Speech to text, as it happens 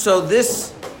So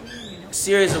this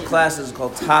series of classes is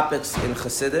called Topics in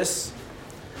Chassidus,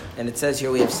 and it says here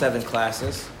we have 7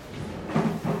 classes,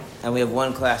 and we have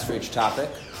 1 class for each topic,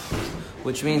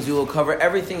 which means we will cover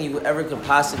everything you ever could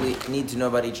possibly need to know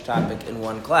about each topic in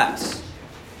 1 class.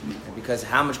 Because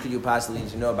how much could you possibly need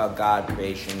to know about God,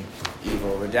 creation,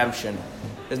 evil, redemption?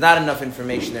 There's not enough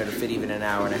information there to fit even an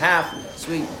hour and a half, so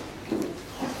we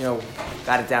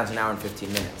got it down to an hour and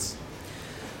 15 minutes.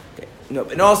 No,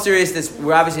 in all seriousness,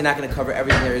 we're obviously not going to cover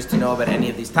everything there is to know about any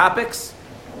of these topics.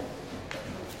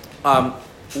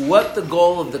 What the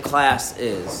goal of the class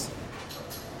is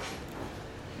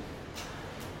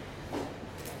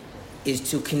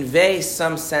to convey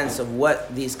some sense of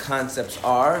what these concepts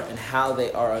are and how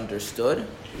they are understood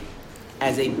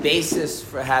as a basis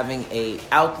for having an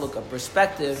outlook, a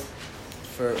perspective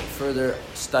for further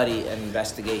study and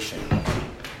investigation.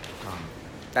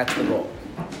 That's the goal.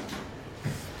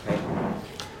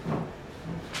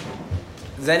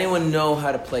 Does anyone know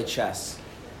how to play chess?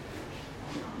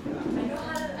 I know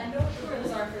what the rules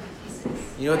are for the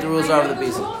pieces. You know what the rules are for the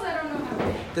pieces? I don't know how to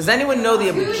play. Does anyone know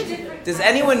Does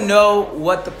anyone know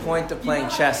what the point of playing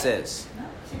chess is?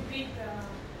 To beat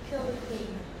kill the queen.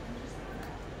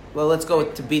 Well, let's go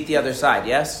with to beat the other side,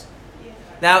 yes? Yeah.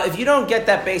 Now, if you don't get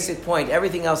that basic point,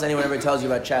 everything else anyone ever tells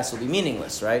you about chess will be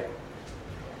meaningless, right?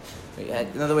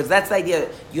 In other words, that's the idea.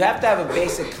 You have to have a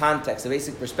basic context, a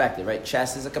basic perspective, right?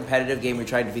 Chess is a competitive game. You're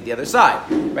trying to beat the other side,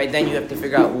 right? Then you have to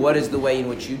figure out what is the way in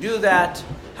which you do that,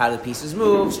 how the pieces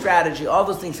move, strategy, all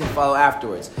those things can follow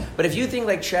afterwards. But if you think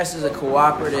like chess is a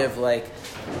cooperative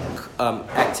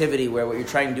activity where what you're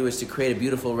trying to do is to create a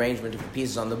beautiful arrangement of the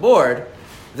pieces on the board,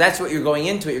 if that's what you're going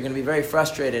into it, you're going to be very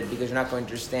frustrated because you're not going to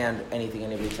understand anything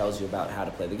anybody tells you about how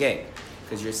to play the game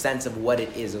because your sense of what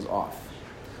it is off.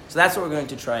 So that's what we're going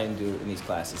to try and do in these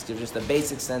classes, give just a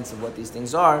basic sense of what these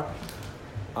things are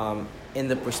in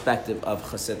the perspective of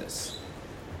Chassidus.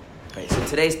 Okay, so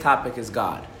today's topic is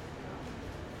God,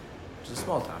 which is a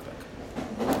small topic.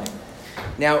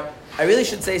 Now, I really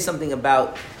should say something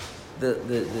about the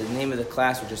name of the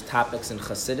class, which is Topics in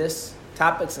Chassidus.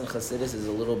 Topics in Chassidus is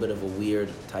a little bit of a weird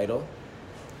title.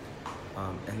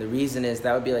 And the reason is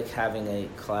that would be like having a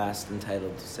class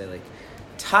entitled to say like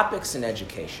Topics in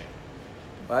Education.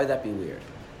 Why would that be weird?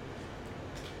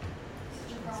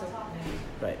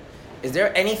 Right. Is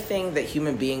there anything that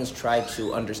human beings try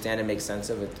to understand and make sense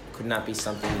of? It could not be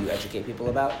something you educate people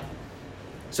about?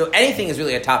 So anything is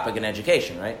really a topic in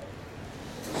education, right?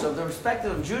 So the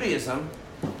perspective of Judaism,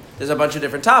 there's a bunch of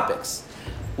different topics.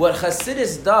 What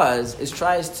Hasidus does is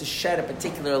tries to shed a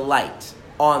particular light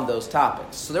on those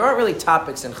topics. So there aren't really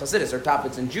topics in Hasidus, there are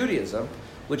topics in Judaism,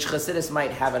 which Hasidus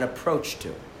might have an approach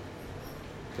to.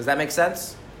 Does that make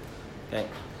sense? Okay.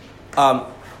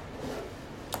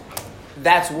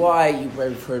 That's why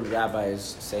you've heard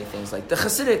rabbis say things like the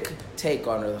Chassidic take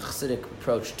on or the Chassidic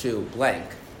approach to blank.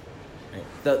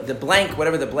 Right? The blank,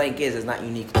 whatever the blank is not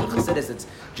unique to Chassidus, it's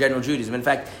general Judaism. In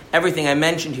fact, everything I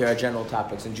mentioned here are general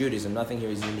topics in Judaism. Nothing here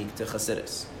is unique to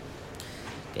Chassidus.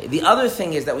 Okay. The other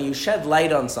thing is that when you shed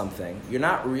light on something, you're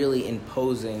not really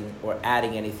imposing or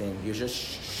adding anything. You're just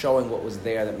showing what was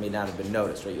there that may not have been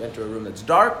noticed. Right? You enter a room that's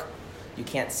dark, you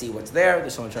can't see what's there.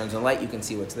 If someone turns on light, you can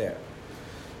see what's there.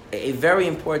 A very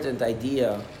important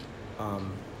idea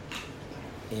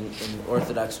in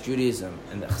Orthodox Judaism,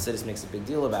 and the Chassidus makes a big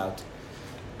deal about,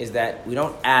 is that we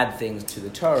don't add things to the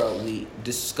Torah, we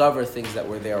discover things that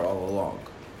were there all along.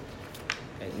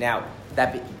 Okay? Now,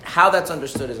 how that's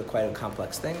understood is quite a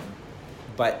complex thing,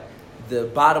 but the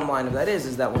bottom line of that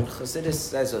is that when Chassidus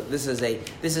says this is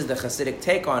the Chassidic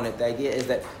take on it, the idea is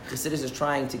that Chassidus is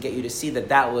trying to get you to see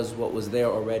that was what was there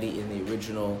already in the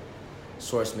original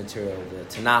source material, the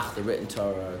Tanakh, the written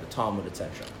Torah, the Talmud,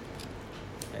 etc.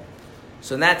 Okay?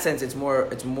 So in that sense, it's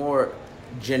more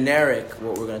generic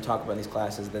what we're going to talk about in these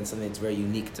classes than something that's very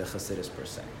unique to Chassidus per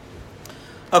se.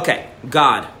 Okay,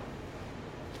 God.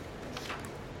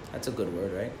 That's a good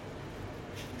word, right?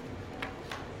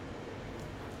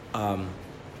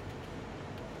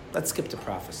 Let's skip to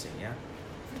prophecy, yeah?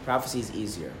 Prophecy is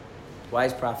easier. Why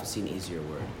is prophecy an easier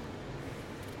word?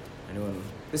 Anyone?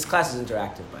 This class is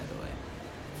interactive, by the way.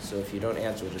 So if you don't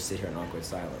answer, we'll just sit here in awkward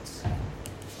silence.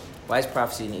 Why is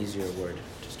prophecy an easier word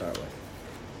to start with?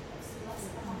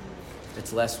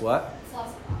 It's less what?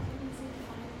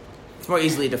 It's more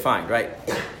easily defined, right?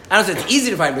 I don't say it's easy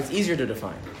to define, but it's easier to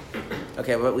define.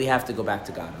 Okay, but we have to go back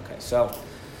to God. Okay, so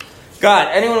God.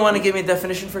 Anyone want to give me a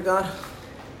definition for God?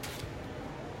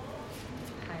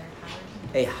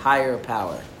 A higher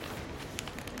power.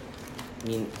 I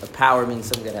mean, a power means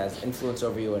something that has influence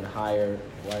over you, and higher.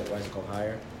 Why is it called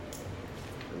higher?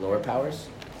 Lower powers?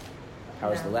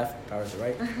 Power is the left, power is the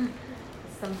right.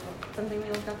 Something we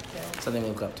look up to. Something we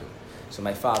look up to. So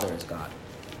my Father is God.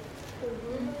 The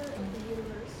ruler of the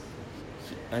universe.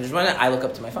 I'm just wondering, I look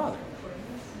up to my Father.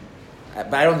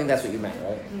 But I don't think that's what you meant,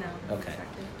 right? No. Okay.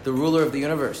 The ruler of the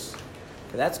universe.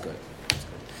 Okay, that's good.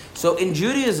 So in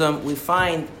Judaism, we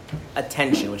find a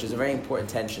tension, which is a very important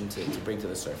tension to bring to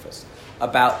the surface,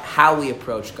 about how we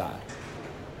approach God.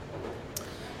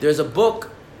 There's a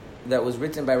book that was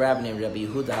written by a rabbi named Rabbi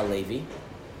Yehuda Halevi.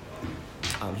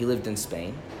 He lived in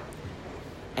Spain.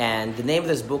 And the name of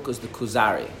this book is the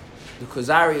Kuzari. The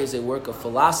Kuzari is a work of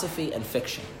philosophy and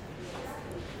fiction.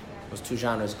 Those two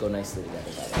genres go nicely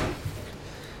together, by the way.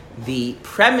 The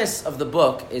premise of the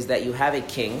book is that you have a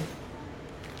king.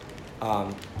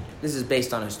 This is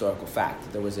based on historical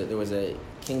fact. There was a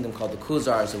kingdom called the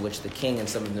Khuzars, of which the king and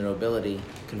some of the nobility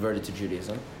converted to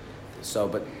Judaism. So,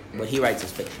 but what he writes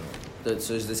is fictional.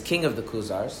 So there's this king of the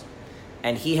Khuzars,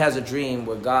 and he has a dream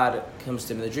where God comes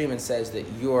to him in the dream and says that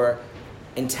your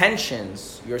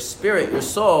intentions, your spirit, your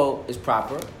soul is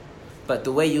proper, but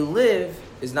the way you live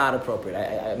is not appropriate.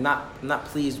 I'm not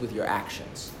pleased with your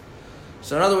actions.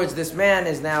 So in other words, this man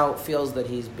feels that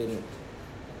he's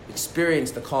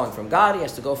experienced the calling from God. He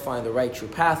has to go find the right true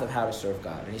path of how to serve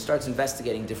God. And he starts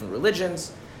investigating different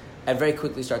religions and very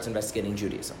quickly starts investigating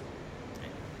Judaism.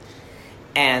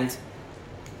 And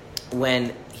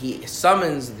when he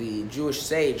summons the Jewish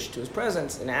sage to his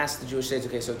presence and asks the Jewish sage,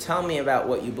 okay, so tell me about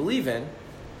what you believe in,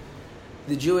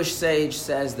 the Jewish sage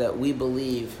says that we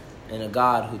believe in a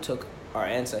God who took our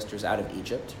ancestors out of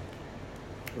Egypt,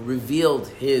 revealed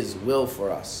his will for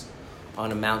us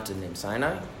on a mountain named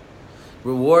Sinai,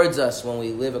 rewards us when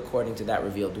we live according to that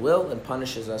revealed will, and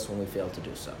punishes us when we fail to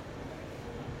do so.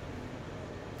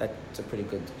 That's a pretty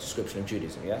good description of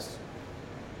Judaism, yes?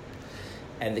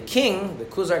 And the king, the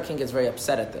Khuzar king, gets very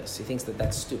upset at this. He thinks that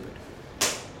that's stupid.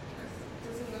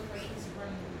 Doesn't look like he's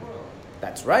running the world.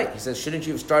 That's right. He says, shouldn't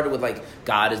you have started with like,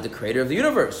 God is the creator of the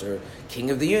universe, or king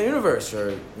of the universe,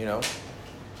 or,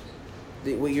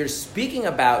 what you're speaking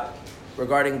about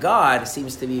regarding God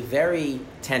seems to be very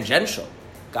tangential.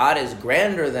 God is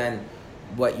grander than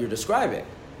what you're describing.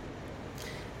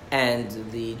 And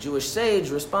the Jewish sage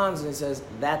responds and he says,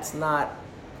 that's not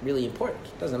really important.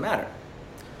 It doesn't matter.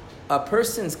 A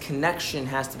person's connection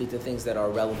has to be to things that are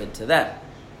relevant to them.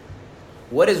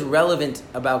 What is relevant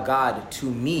about God to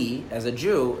me as a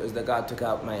Jew is that God took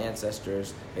out my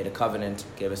ancestors, made a covenant,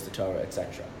 gave us the Torah,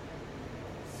 etc.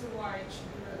 So why it should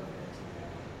be relevant to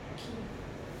the king?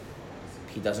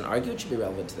 He doesn't argue it should be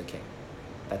relevant to the king.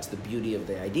 That's the beauty of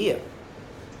the idea.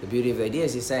 The beauty of the idea,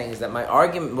 as he's saying, is that my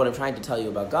argument, what I'm trying to tell you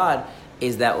about God,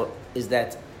 is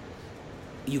that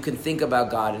you can think about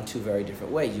God in two very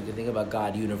different ways. You can think about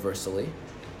God universally,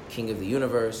 king of the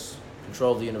universe,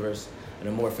 control of the universe, an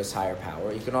amorphous higher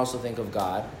power. You can also think of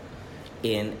God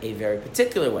in a very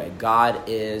particular way. God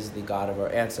is the God of our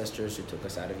ancestors who took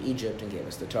us out of Egypt and gave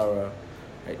us the Torah.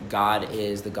 Right? God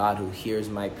is the God who hears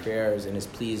my prayers and is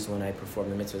pleased when I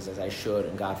perform the mitzvahs as I should,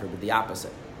 and God forbid the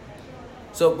opposite.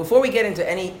 So before we get into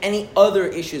any other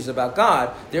issues about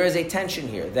God, there is a tension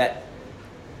here that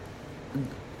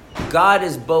God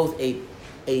is both a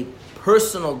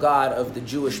personal God of the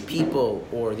Jewish people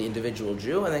or the individual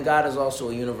Jew, and then God is also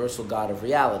a universal God of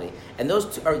reality. And those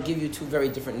two give you two very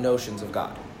different notions of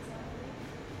God.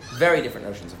 Very different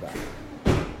notions of God.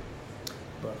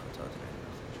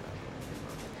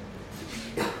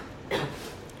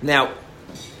 Now,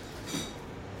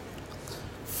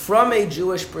 from a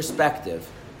Jewish perspective,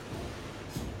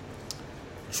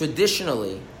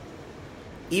 traditionally,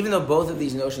 even though both of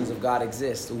these notions of God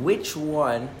exist, which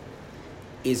one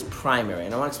is primary?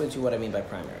 And I want to explain to you what I mean by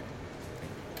primary.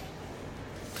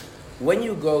 When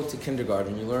you go to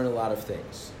kindergarten, you learn a lot of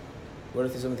things. What are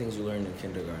some of the things you learned in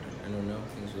kindergarten? I don't know,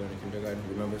 things you learned in kindergarten.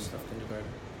 Remember stuff in kindergarten?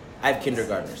 I have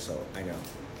kindergartners, so I know.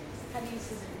 How to use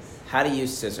scissors. How to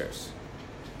use scissors.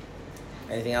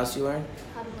 Anything else you learned?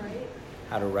 How to write.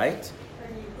 How to write?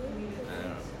 Or you communicate.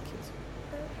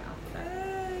 I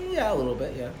don't know. Yeah, a little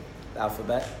bit, yeah. The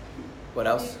alphabet. What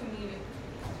else?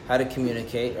 How to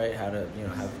communicate, right? How to,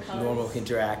 have normal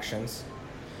interactions.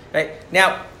 Right?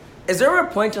 Now, is there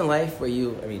a point in life where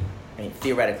I mean,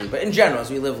 theoretically, but in general, as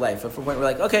we live life, if a point we're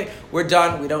like, okay, we're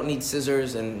done, we don't need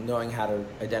scissors and knowing how to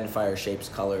identify our shapes,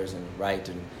 colors, and write,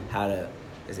 and how to,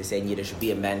 as they say in Yiddish,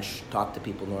 be a mensch, talk to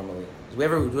people normally. Do we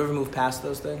ever move past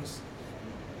those things?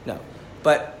 No.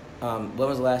 But when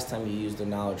was the last time you used the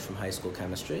knowledge from high school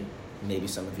chemistry? Maybe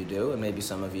some of you do, and maybe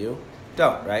some of you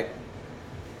don't, right?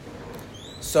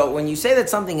 So when you say that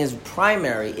something is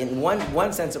primary, in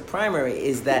one sense of primary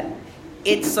is that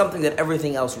it's something that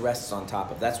everything else rests on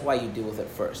top of. That's why you deal with it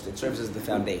first. It serves as the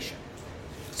foundation.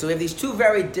 So we have these two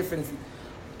very different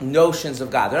notions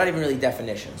of God. They're not even really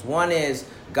definitions. One is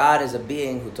God is a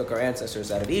being who took our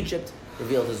ancestors out of Egypt,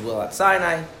 revealed his will at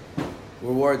Sinai,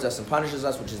 rewards us and punishes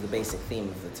us, which is the basic theme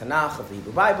of the Tanakh, of the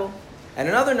Hebrew Bible. And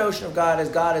another notion of God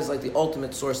is like the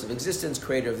ultimate source of existence,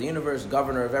 creator of the universe,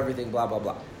 governor of everything, blah, blah,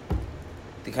 blah.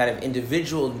 The kind of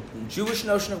individual Jewish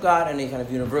notion of God and a kind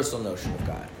of universal notion of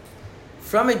God.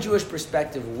 From a Jewish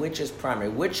perspective, which is primary?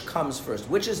 Which comes first?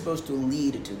 Which is supposed to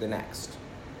lead to the next?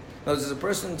 In other words, is a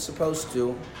person supposed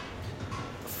to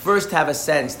first have a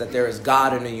sense that there is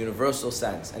God in a universal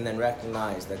sense and then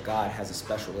recognize that God has a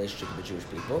special relationship with the Jewish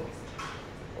people?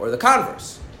 Or the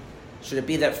converse? Should it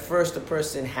be that first a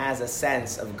person has a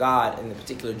sense of God in the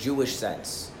particular Jewish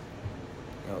sense?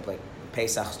 Like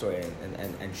Pesach story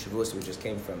and Shavuos, which just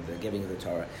came from the giving of the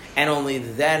Torah, and only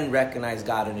then recognize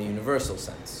God in a universal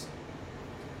sense.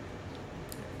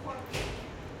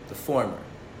 The former.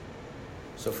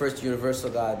 So first universal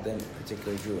God, then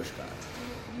particular Jewish God.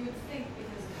 You would think,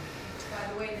 because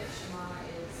by the way that Shema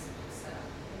is set up,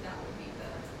 that would be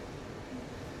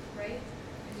the, right?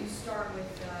 Because you start with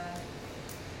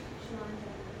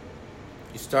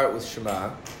You start with Shema.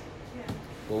 yeah.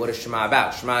 Well, what is Shema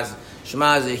about?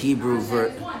 Shema is a Hebrew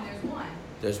verse.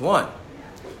 There's one. Yeah.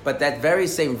 But that very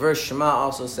same verse, Shema,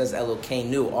 also says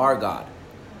Elokeinu, our God,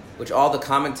 which all the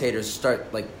commentators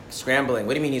start like scrambling.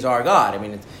 What do you mean he's our God? I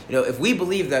mean, if we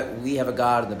believe that we have a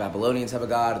God and the Babylonians have a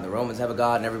God and the Romans have a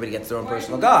God and everybody gets their own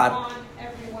personal God. Why do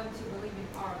we want everyone to believe in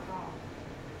our God?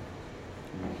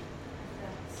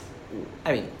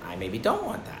 I mean, I maybe don't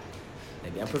want that.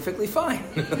 Maybe I'm perfectly fine.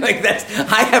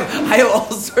 I have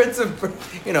all sorts of,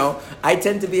 I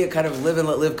tend to be a kind of live and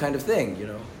let live kind of thing,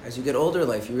 As you get older in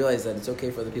life, you realize that it's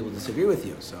okay for other people to disagree with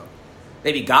you. So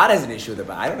maybe God has an issue with it,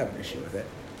 but I don't have an issue with it.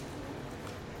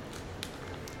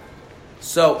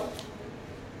 So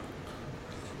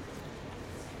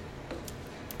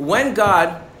when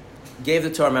God gave the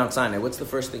Torah on Mount Sinai, what's the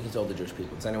first thing he told the Jewish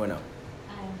people? Does anyone know?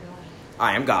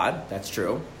 I am God. That's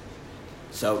true.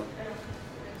 So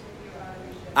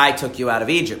I took you out of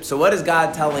Egypt. So what is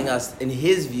God telling us in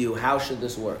his view? How should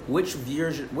this work? Which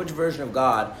version of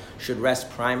God should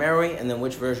rest primary, and then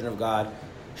which version of God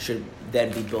should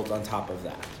then be built on top of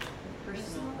that?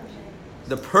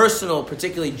 The personal,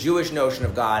 particularly Jewish notion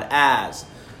of God as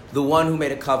the one who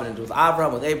made a covenant with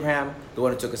Abraham, with Abraham, the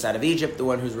one who took us out of Egypt, the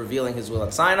one who's revealing his will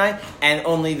at Sinai, and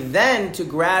only then to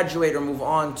graduate or move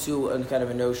on to a kind of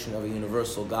a notion of a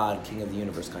universal God, king of the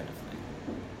universe kind of thing.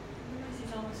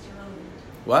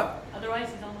 What?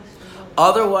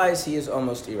 Otherwise, he is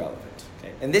almost irrelevant.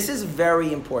 Okay? And this is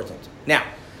very important. Now,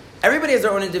 everybody has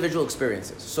their own individual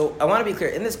experiences. So I want to be clear.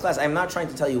 In this class, I'm not trying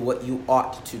to tell you what you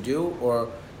ought to do or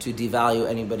to devalue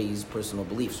anybody's personal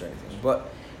beliefs or anything.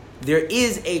 But there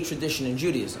is a tradition in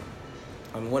Judaism.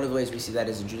 One of the ways we see that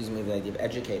is in Judaism, we have the idea of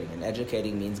educating. And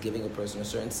educating means giving a person a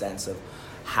certain sense of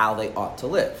how they ought to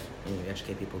live. We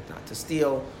educate people not to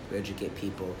steal. We educate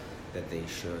people that they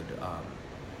should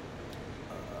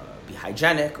be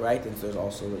hygienic, right? And so there's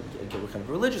also a kind of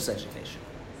religious education.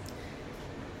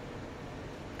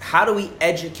 How do we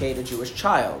educate a Jewish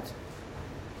child?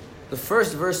 The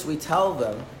first verse we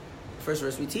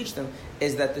teach them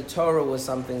is that the Torah was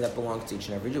something that belongs to each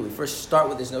and every Jew. We first start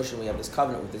with this notion, we have this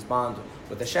covenant, with this bond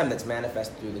with Hashem that's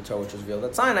manifested through the Torah, which was revealed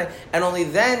at Sinai, and only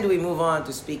then do we move on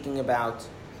to speaking about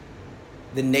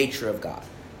the nature of God.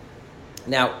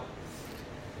 Now,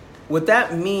 what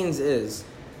that means is,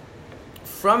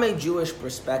 from a Jewish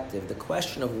perspective, the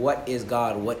question of what is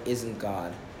God, what isn't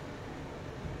God,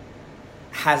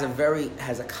 has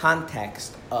a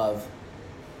context of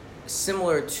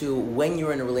similar to when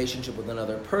you're in a relationship with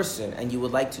another person and you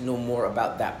would like to know more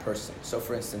about that person. So,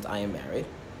 for instance, I am married.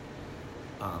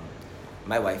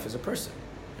 My wife is a person.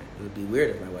 It would be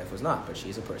weird if my wife was not, but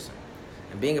she's a person.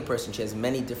 And being a person, she has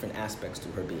many different aspects to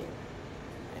her being.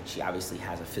 And she obviously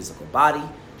has a physical body.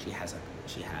 She has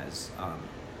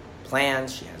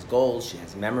plans, she has goals, she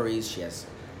has memories, she has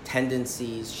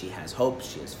tendencies, she has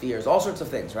hopes, she has fears, all sorts of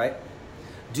things, right?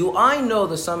 Do I know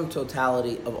the sum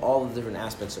totality of all the different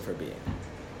aspects of her being?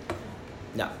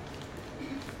 No.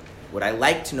 Would I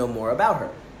like to know more about her?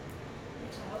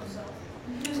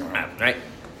 Right?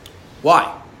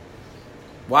 Why?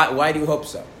 Why do you hope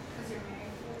so?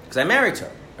 Because I married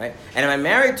her, right? And if I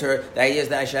married her, the idea is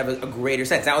that I should have a greater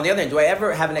sense. Now, on the other hand, do I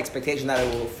ever have an expectation that I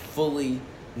will fully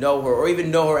know her, or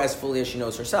even know her as fully as she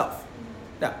knows herself?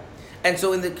 No. And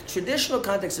so in the traditional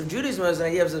context of Judaism, there's an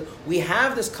idea of we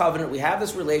have this covenant, we have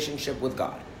this relationship with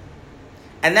God.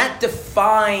 And that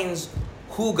defines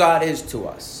who God is to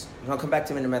us. And I'll come back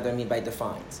to in a minute what I mean by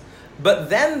defines. But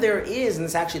then there is, and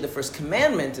it's actually the first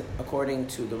commandment, according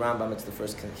to the Rambam, it's the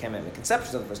first commandment,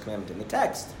 conceptions of the first commandment in the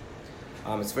text.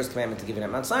 It's the first commandment given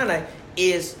at Mount Sinai,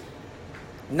 is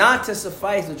not to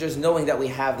suffice with just knowing that we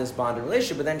have this bonded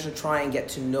relationship, but then to try and get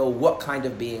to know what kind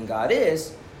of being God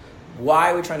is.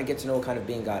 Why are we trying to get to know what kind of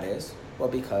being God is? Well,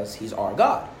 because he's our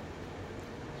God.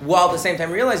 While at the same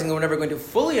time realizing that we're never going to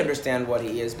fully understand what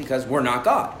he is because we're not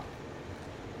God.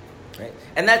 Right?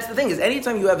 And that's the thing, is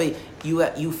anytime you have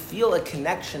you feel a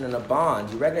connection and a bond,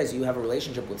 you recognize you have a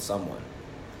relationship with someone,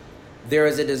 there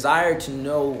is a desire to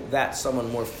know that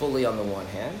someone more fully on the one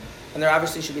hand, and there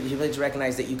obviously should be the humility to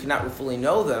recognize that you cannot fully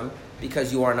know them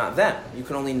because you are not them. You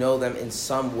can only know them in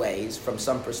some ways, from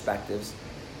some perspectives.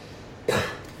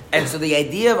 And so the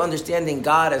idea of understanding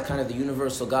God as kind of the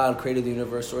universal God, created the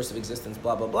universe, source of existence,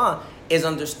 blah, blah, blah, is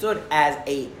understood as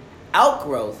a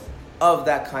outgrowth of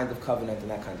that kind of covenant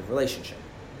and that kind of relationship.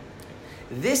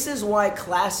 This is why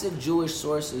classic Jewish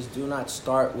sources do not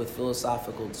start with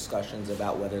philosophical discussions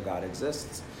about whether God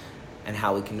exists and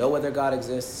how we can know whether God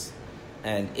exists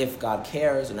and if God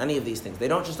cares and any of these things. They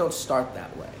don't start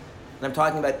that way. And I'm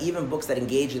talking about even books that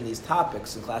engage in these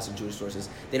topics in classic Jewish sources.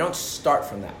 They don't start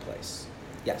from that place.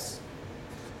 Yes?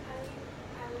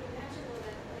 I would imagine though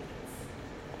that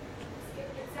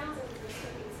it sounds like it's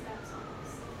skipping steps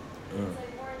almost. It's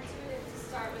like more intuitive to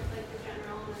start with like the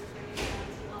general and then bring it down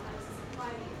to, well, how does this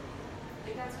apply to you?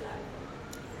 Like that's what I would do.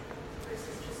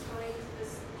 Versus just going to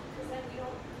this, because then you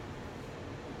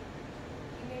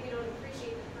maybe don't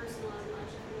appreciate the personal as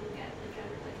much if you don't get the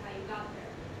general, like how you got there.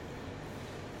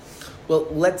 Well,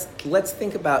 let's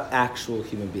think about actual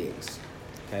human beings,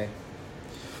 okay?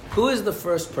 Who is the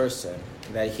first person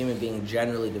that a human being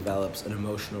generally develops an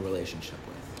emotional relationship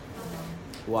with?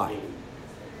 Why?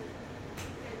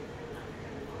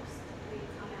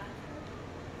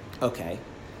 Okay.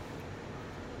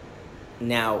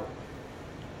 Now,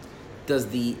 does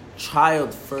the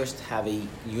child first have a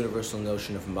universal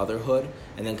notion of motherhood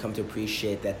and then come to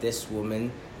appreciate that this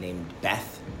woman named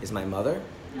Beth is my mother?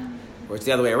 Or it's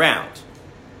the other way around?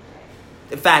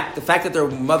 In fact, the fact that their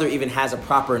mother even has a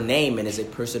proper name and is a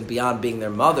person beyond being their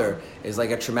mother is like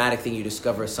a traumatic thing you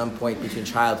discover at some point between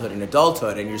childhood and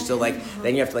adulthood, and you're still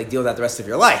then you have to deal with that the rest of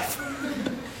your life.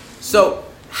 So,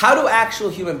 how do actual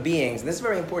human beings, and this is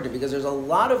very important because there's a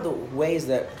lot of the ways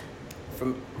that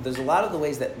we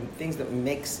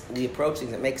approach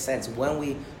things that make sense when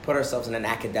we put ourselves in an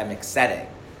academic setting.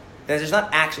 That is not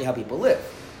actually how people live.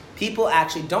 People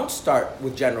actually don't start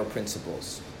with general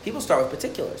principles. People start with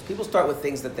particulars. People start with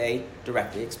things that they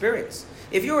directly experience.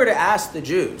 If you were to ask the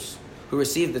Jews who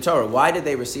received the Torah, why did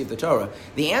they receive the Torah?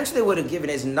 The answer they would have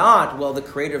given is not, well, the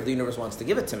creator of the universe wants to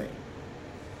give it to me.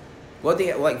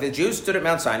 The Jews stood at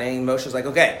Mount Sinai and Moshe was like,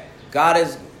 okay, God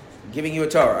is giving you a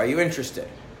Torah. Are you interested?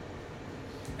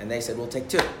 And they said, we'll take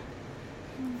 2.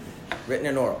 Written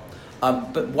and oral.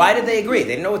 But why did they agree? They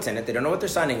didn't know what's in it. They don't know what they're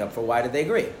signing up for. Why did they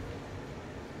agree?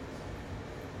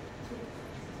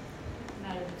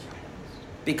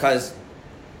 Because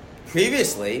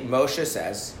previously, Moshe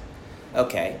says,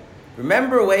 okay,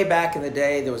 remember way back in the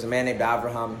day, there was a man named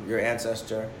Abraham, your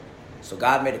ancestor. So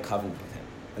God made a covenant with him.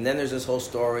 And then there's this whole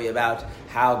story about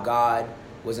how God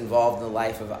was involved in the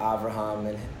life of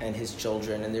Abraham and his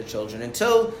children and their children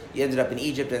until you ended up in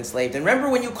Egypt and enslaved. And remember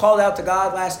when you called out to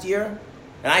God last year?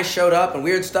 And I showed up and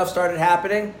weird stuff started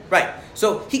happening? Right.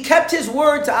 So he kept his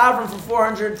word to Abraham from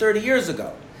 430 years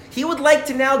ago. He would like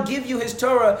to now give you his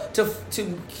Torah to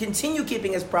continue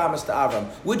keeping his promise to Avram.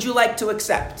 Would you like to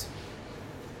accept?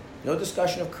 No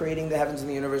discussion of creating the heavens and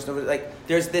the universe.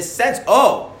 There's this sense,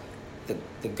 the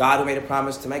God who made a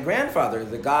promise to my grandfather,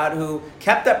 the God who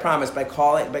kept that promise by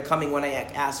coming when I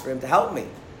asked for him to help me.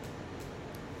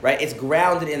 Right? It's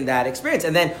grounded in that experience.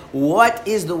 And then what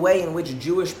is the way in which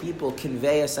Jewish people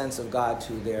convey a sense of God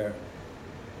to their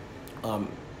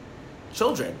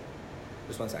children?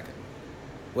 Just one second.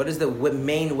 What is the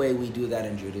main way we do that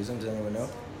in Judaism? Does anyone know?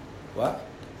 What?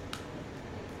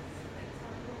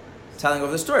 Telling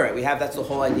over the story, right? That's the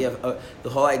whole idea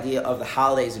of the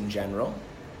holidays in general,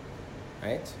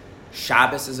 right?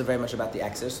 Shabbos is very much about the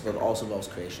Exodus, but it also involves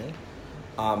creation,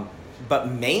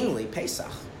 but mainly Pesach,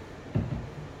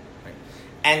 right?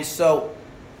 And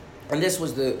this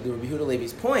was the Rabbi Yehuda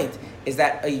Levi's point, is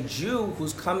that a Jew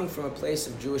who's coming from a place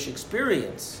of Jewish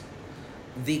experience,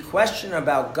 the question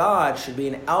about God should be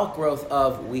an outgrowth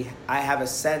of I have a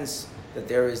sense that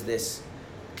there is this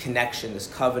connection, this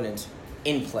covenant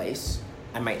in place.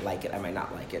 I might like it, I might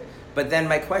not like it. But then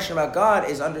my question about God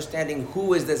is understanding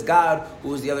who is this God,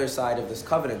 who is the other side of this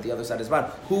covenant, the other side of this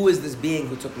bond. Who is this being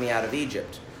who took me out of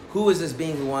Egypt? Who is this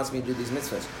being who wants me to do these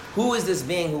mitzvahs? Who is this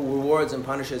being who rewards and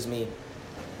punishes me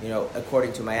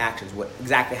according to my actions,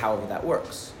 however that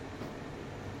works.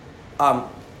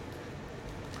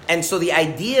 And so the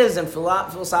ideas and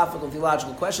philosophical,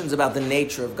 theological questions about the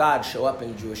nature of God show up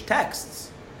in Jewish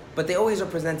texts, but they always are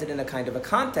presented in a kind of a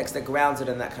context that grounds it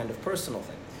in that kind of personal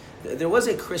thing. There was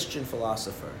a Christian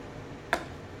philosopher,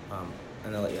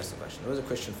 and I'll let you ask the question. There was a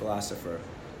Christian philosopher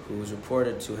who was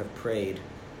reported to have prayed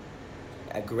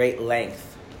at great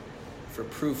length for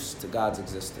proofs to God's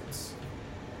existence.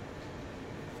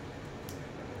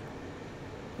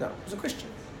 No, he was a Christian.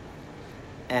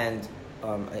 And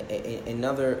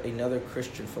another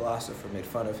Christian philosopher made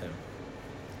fun of him.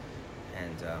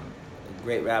 And a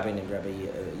great rabbi named Rabbi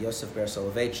Yosef Ber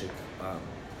Soloveitchik,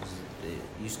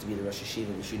 used to be the Rosh Yeshiva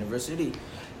of Yeshiva University.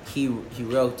 He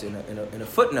wrote in a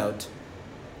footnote,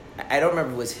 I don't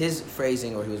remember if it was his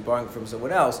phrasing or he was borrowing from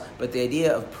someone else, but the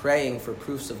idea of praying for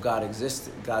proofs of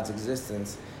God's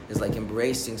existence is like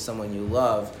embracing someone you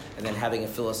love and then having a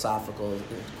philosophical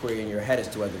query in your head as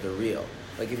to whether they're real.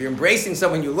 Like if you're embracing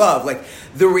someone you love, like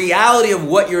the reality of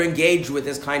what you're engaged with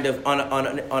is kind of on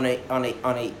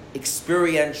a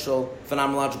experiential,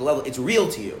 phenomenological level. It's real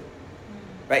to you,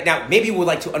 right? Now, maybe you would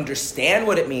like to understand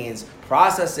what it means,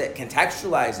 process it,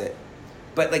 contextualize it,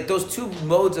 but like those two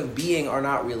modes of being are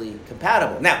not really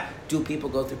compatible. Now, do people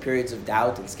go through periods of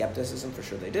doubt and skepticism? For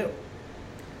sure, they do.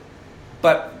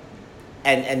 But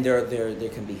and there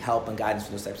can be help and guidance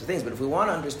for those types of things. But if we want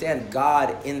to understand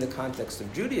God in the context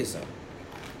of Judaism,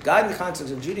 God in the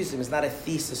context of Judaism is not a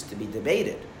thesis to be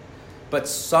debated, but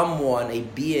someone, a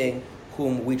being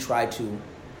whom we try to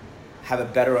have a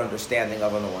better understanding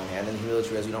of on the one hand, and humility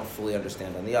realize we don't fully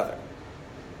understand on the other.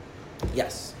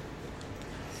 Yes?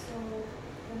 So,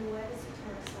 then why does the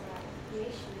Torah start out with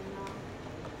creation and not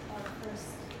our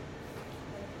first,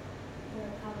 the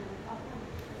covenant of Kaufman?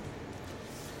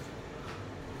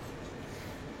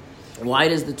 Why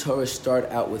does the Torah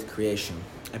start out with creation?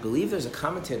 I believe there's a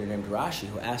commentator named Rashi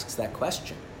who asks that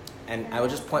question. And I would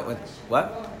just point with,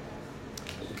 what?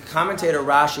 Commentator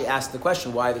Rashi asked the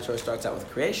question, why the Torah starts out with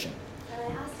creation. And I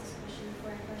asked this question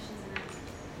before in questions and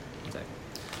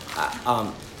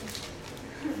answers.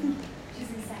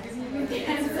 She's excited with the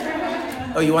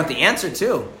answer. Oh, you want the answer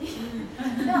too?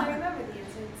 No, I remember the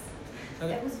answer.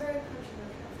 Okay. It was very controversial.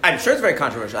 I'm sure it's very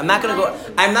controversial. I'm not going to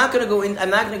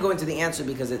go into the answer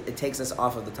because it takes us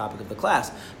off of the topic of the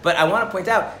class. But I want to point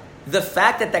out the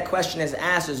fact that question is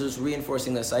asked is just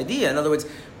reinforcing this idea. In other words,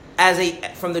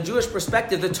 from the Jewish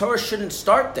perspective, the Torah shouldn't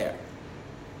start there.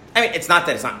 I mean, it's not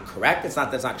that it's not correct. It's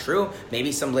not that it's not true.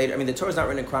 Maybe some later. I mean, the Torah is not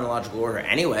written in chronological order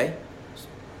anyway.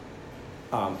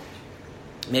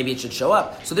 Maybe it should show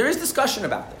up. So there is discussion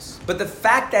about this. But the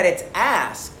fact that it's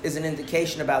asked is an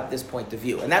indication about this point of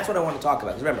view. And that's what I want to talk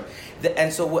about. Remember,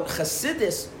 and so what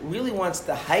Chassidus really wants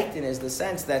to heighten is the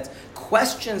sense that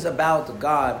questions about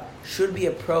God should be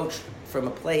approached from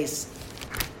a place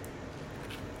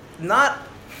not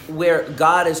where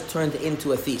God is turned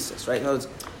into a thesis, right? In other words,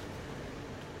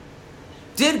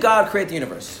 did God create the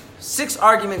universe? 6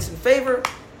 arguments in favor,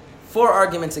 4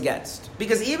 arguments against.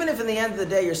 Because even if in the end of the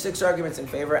day your 6 arguments in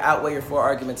favor outweigh your 4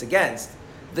 arguments against,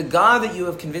 the God that you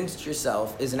have convinced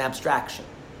yourself is an abstraction.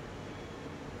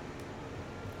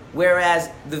 Whereas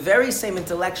the very same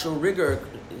intellectual rigor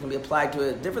can be applied to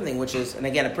a different thing, which is, and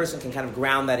again, a person can kind of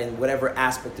ground that in whatever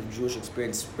aspect of Jewish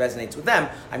experience resonates with them.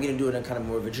 I'm going to do it in kind of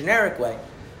more of a generic way.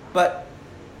 But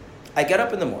I get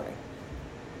up in the morning,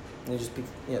 and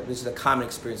this is a common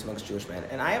experience amongst Jewish men,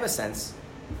 and I have a sense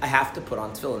I have to put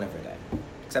on tefillin every day,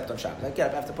 except on Shabbos. I get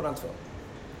up, I have to put on tefillin.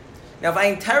 Now, if I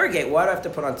interrogate why do I have to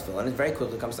put on tefillin, it very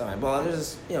quickly comes to mind. Well,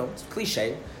 there's it's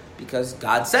cliche because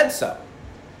God said so.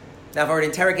 Now, if I were to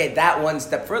interrogate that one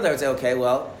step further, I would say, okay,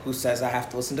 well, who says I have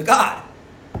to listen to God?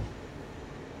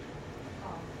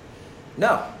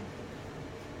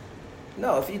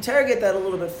 No, if you interrogate that a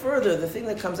little bit further, the thing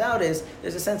that comes out is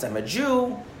there's a sense I'm a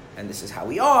Jew, and this is how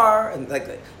we are, and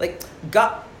like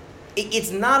God.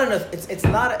 It's not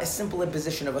a simple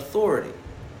imposition of authority.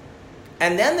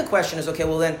 And then the question is, okay,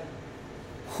 well then,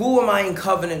 who am I in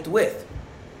covenant with?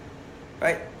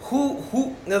 Right?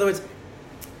 Who? In other words,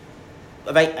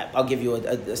 I'll give you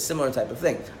a similar type of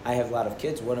thing. I have a lot of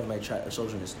kids. One of my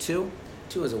children is 2.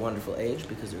 2 is a wonderful age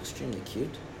because they're extremely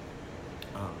cute.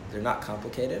 They're not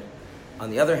complicated. On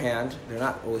the other hand, they're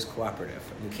not always cooperative.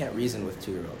 You can't reason with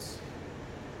 2-year-olds.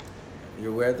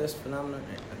 You're aware of this phenomenon?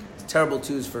 Okay. It's terrible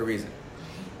 2s for a reason.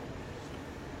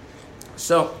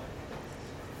 So,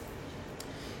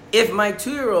 if my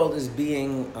 2-year-old is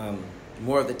being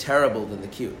more of the terrible than the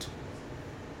cute,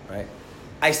 right?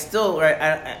 I still, right?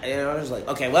 I was like,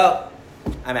 okay, well,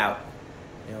 I'm out.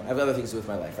 I have other things to do with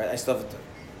my life, right? I still have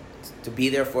to be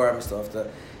there for him. I still have to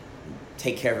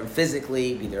take care of him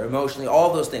physically, be there emotionally,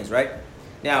 all those things, right?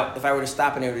 Now, if I were to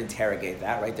stop and I were to interrogate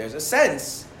that, right, there's a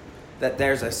sense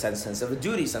of a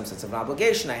duty, some sense of an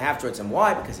obligation I have towards him.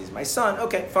 Why? Because he's my son.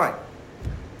 Okay, fine.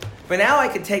 But now I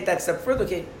could take that step further.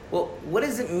 Okay, well, what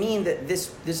does it mean that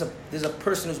there's a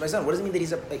person who's my son? What does it mean that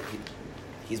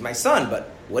he's my son? But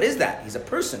what is that? He's a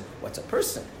person. What's a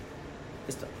person?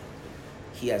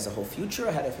 He has a whole future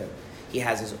ahead of him. He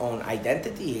has his own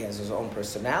identity. He has his own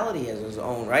personality. He has his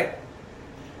own, right?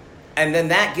 And then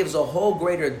that gives a whole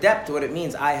greater depth to what it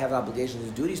means I have obligations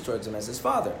and duties towards him as his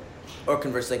father. Or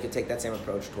conversely, I could take that same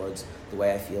approach towards the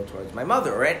way I feel towards my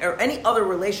mother or any other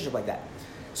relationship like that.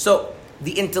 So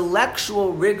the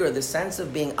intellectual rigor, the sense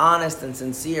of being honest and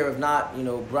sincere, of not,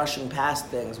 brushing past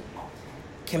things,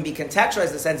 can be contextualized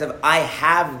in the sense of I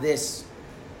have this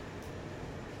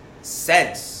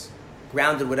sense,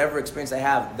 grounded whatever experience I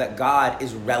have, that God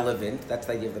is relevant. That's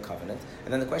the idea of the covenant.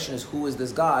 And then the question is, who is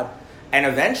this God? And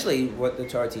eventually, what the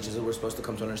Torah teaches is we're supposed to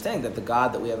come to understand that the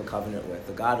God that we have a covenant with,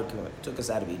 the God who took us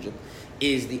out of Egypt,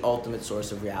 is the ultimate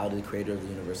source of reality, the creator of the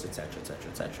universe, etc.,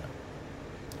 etc., etc.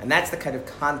 And that's the kind of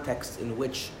context in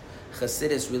which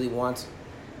Chassidus really wants.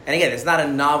 And again, it's not a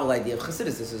novel idea of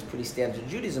Chassidus. This is pretty standard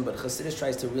Judaism, but Chassidus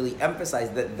tries to really emphasize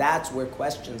that that's where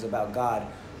questions about God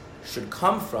should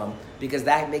come from, because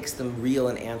that makes them real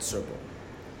and answerable.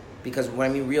 Because when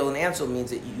I mean real and answerable,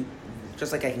 means that you,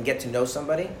 just like I can get to know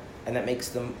somebody, and that makes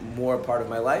them more a part of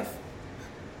my life.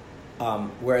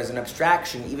 Whereas an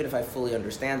abstraction, even if I fully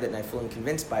understand it and I fully am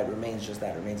convinced by it, remains just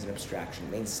that. It remains an abstraction. It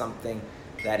remains something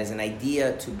that is an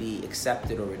idea to be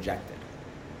accepted or rejected.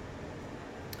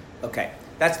 Okay,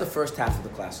 that's the first half of the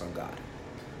class on God.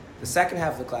 The second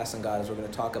half of the class on God is we're going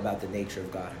to talk about the nature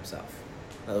of God himself.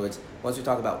 In other words, once we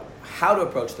talk about how to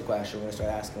approach the question, we're going to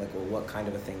start asking, well, what kind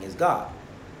of a thing is God?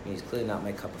 I mean, he's clearly not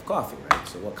my cup of coffee, right?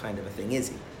 So what kind of a thing is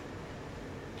he?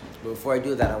 But before I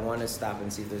do that, I want to stop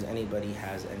and see if there's anybody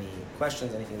has any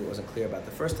questions, anything that wasn't clear about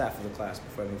the first half of the class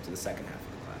before I move to the second half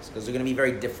of the class, because they're going to be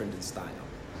very different in style.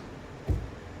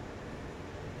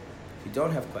 If you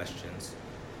don't have questions,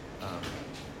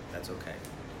 that's okay.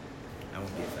 I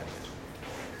won't be offended.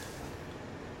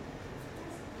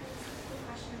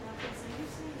 Question about this. Are you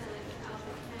saying that without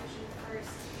the connection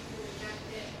first, you reject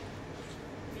it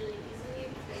really easily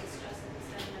because it's just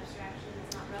like an abstraction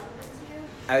that's not relevant to you?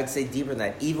 I would say deeper than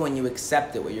that. Even when you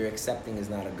accept it, what you're accepting is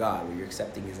not a God. What you're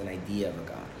accepting is an idea of a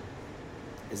God.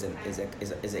 Is a I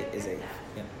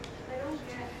yeah. don't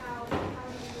get how you,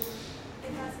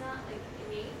 if that's not like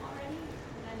innate already,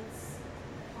 then it's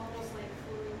almost like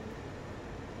fully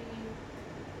being,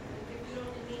 like if you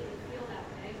don't innately feel that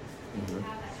way, and you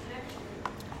have that connection,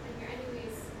 then you're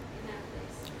anyways in that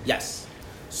place. Yes.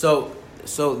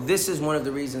 So this is one of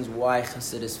the reasons why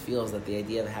Chassidus feels that the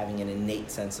idea of having an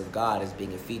innate sense of God as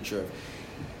being a feature of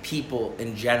people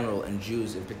in general and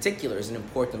Jews in particular is an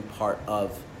important part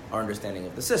of our understanding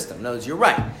of the system. In other words, you're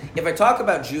right. If I talk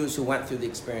about Jews who went through the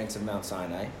experience of Mount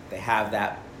Sinai, they have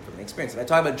that from the experience. If I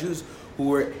talk about Jews who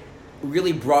were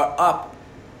really brought up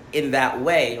in that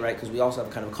way, right, because we also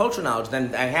have kind of cultural knowledge,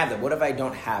 then I have that. What if I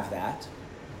don't have that?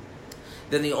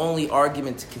 Then the only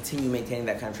argument to continue maintaining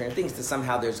that kind of train of things is that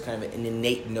somehow there's kind of an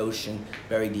innate notion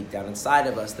very deep down inside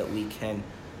of us that we can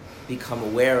become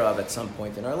aware of at some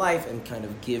point in our life and kind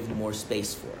of give more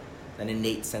space for, an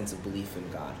innate sense of belief in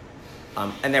God.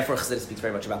 And therefore Chassidus speaks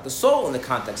very much about the soul in the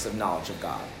context of knowledge of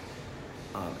God.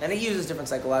 And it uses different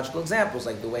psychological examples,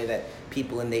 like the way that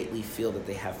people innately feel that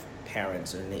they have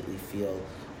parents, or innately feel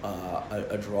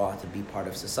a draw to be part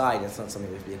of society. That's not something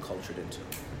we have to be acculturated into.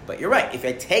 But you're right. If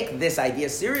I take this idea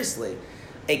seriously,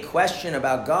 a question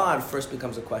about God first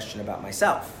becomes a question about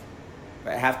myself.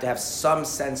 Right? I have to have some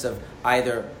sense of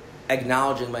either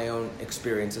acknowledging my own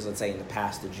experiences, let's say in the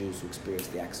past, the Jews who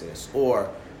experienced the Exodus, or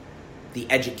the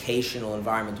educational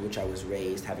environment in which I was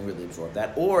raised, having really absorbed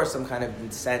that, or some kind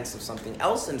of sense of something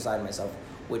else inside myself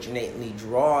which innately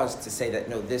draws to say that,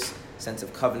 no, this sense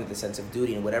of covenant, the sense of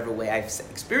duty, in whatever way I've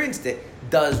experienced it,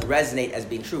 does resonate as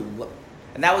being true.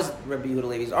 And that was Rabbi Yehuda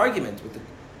Levi's argument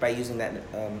by using that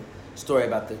story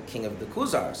about the king of the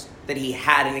Khuzars, that he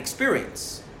had an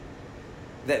experience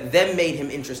that then made him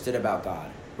interested about God,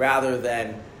 rather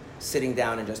than sitting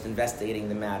down and just investigating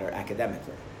the matter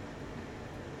academically.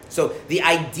 So the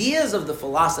ideas of the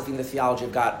philosophy and the theology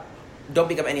of God don't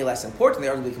become any less important. They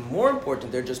are become more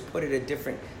important. They're just put at a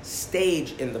different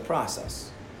stage in the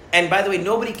process. And by the way,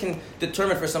 nobody can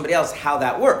determine for somebody else how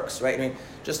that works, right? I mean,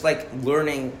 just like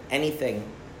learning anything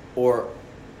or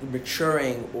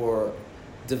maturing or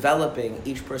developing,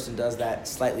 each person does that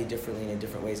slightly differently and in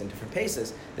different ways and different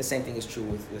paces. The same thing is true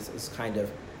with this kind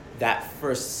of that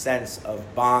first sense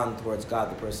of bond towards God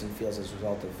the person feels as a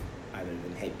result of either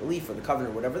the hate belief or the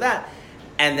covenant or whatever that,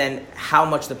 and then how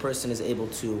much the person is able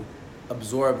to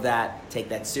absorb that, take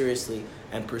that seriously,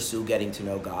 and pursue getting to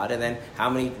know God, and then how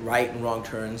many right and wrong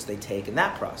turns they take in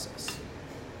that process.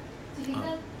 Do you think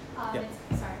that, yeah. do you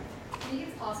think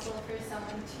it's possible for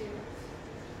someone to,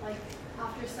 like,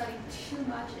 after studying too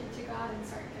much into God and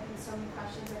start getting so many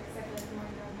questions, or exactly like the more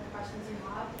questions you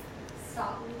have,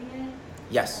 stop believing it?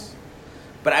 Yes.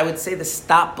 But I would say the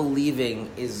stop believing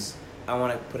is, I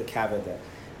want to put a caveat there.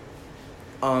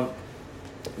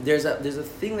 There's a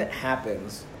thing that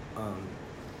happens,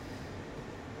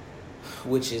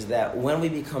 which is that when we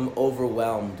become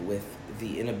overwhelmed with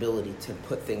the inability to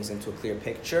put things into a clear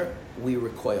picture, we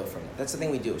recoil from it. That's the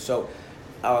thing we do. So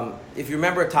if you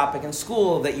remember a topic in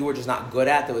school that you were just not good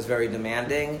at, that was very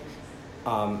demanding,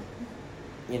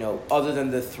 other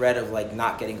than the threat of like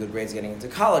not getting good grades, getting into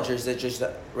college, is that just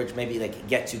which maybe like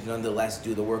gets you to nonetheless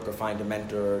do the work or find a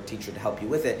mentor or teacher to help you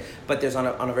with it. But there's on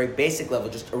a very basic level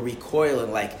just a recoil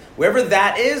and like wherever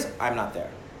that is, I'm not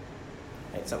there.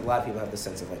 Right? So a lot of people have the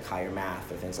sense of like higher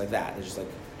math or things like that. They're just like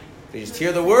they just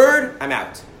hear the word, I'm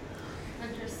out.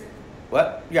 Interesting.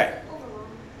 What? Right. Overwhelming.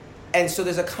 And so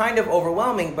there's a kind of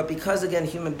overwhelming, but because again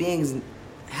human beings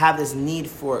have this need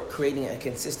for creating a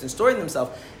consistent story in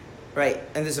themselves. Right,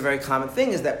 and this is a very common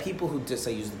thing, is that people who I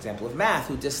use the example of math,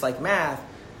 who dislike math,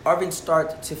 often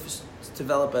start to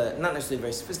develop a, not necessarily a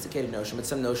very sophisticated notion, but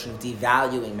some notion of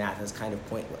devaluing math as kind of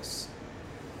pointless.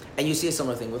 And you see a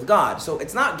similar thing with God. So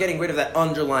it's not getting rid of that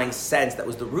underlying sense that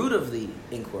was the root of the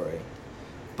inquiry,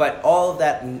 but all of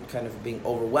that kind of being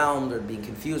overwhelmed or being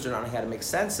confused or not knowing how to make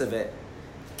sense of it,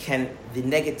 the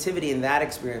negativity in that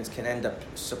experience can end up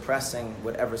suppressing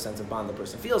whatever sense of bond the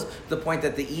person feels, to the point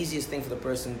that the easiest thing for the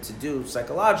person to do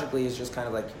psychologically is just kind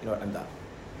of like, you know what, I'm done.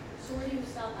 So where do you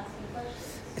stop asking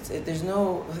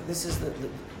questions? This is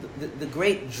the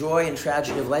great joy and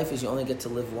tragedy of life is you only get to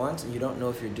live once, and you don't know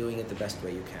if you're doing it the best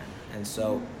way you can. And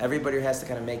so everybody has to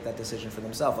kind of make that decision for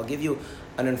themselves. I'll give you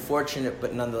an unfortunate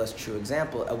but nonetheless true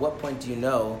example. At what point do you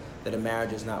know that a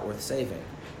marriage is not worth saving?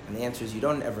 And the answer is you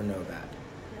don't ever know that.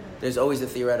 There's always a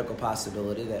theoretical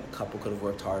possibility that a couple could have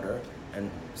worked harder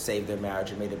and saved their marriage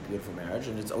and made a beautiful marriage,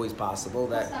 and it's always possible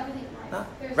that... That's everything, right? Huh?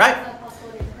 There's Right. always that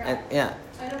possibility of regret. And, yeah.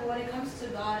 I know, but when it comes to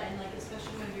God, and like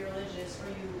especially when you're religious or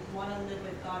you want to live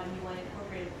with God and you want to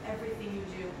incorporate everything you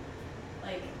do,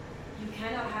 like you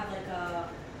cannot have like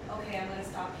okay, I'm gonna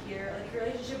stop here. Like your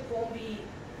relationship won't be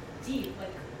deep. Like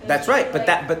That's right, but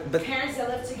parents that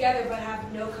live together but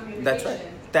have no communication. That's right.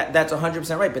 That's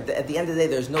 100% right. But at the end of the day,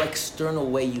 there's no external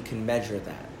way you can measure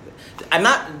that. I'm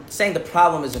not saying the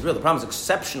problem isn't real. The problem is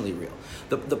exceptionally real.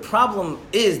 The problem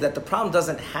is that the problem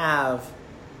doesn't have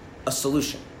a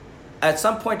solution. At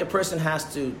some point, a person has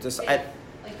to decide.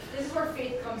 Like this is where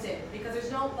faith comes in, because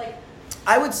there's no like.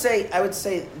 I would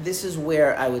say this is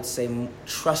where I would say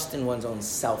trust in one's own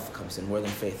self comes in more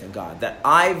than faith in God. That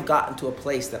I've gotten to a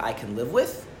place that I can live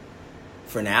with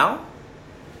for now,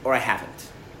 or I haven't.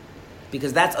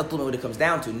 Because that's ultimately what it comes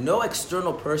down to. No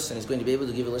external person is going to be able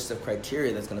to give a list of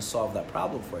criteria that's going to solve that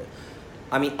problem for you.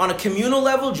 I mean, on a communal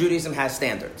level, Judaism has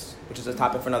standards, which is a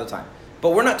topic for another time.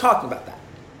 But we're not talking about that.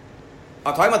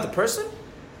 I'm talking about the person.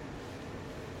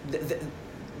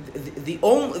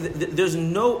 There's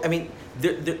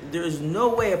no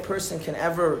way a person can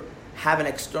ever have an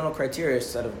external criteria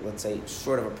set of, let's say,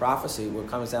 short of a prophecy, where it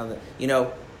comes down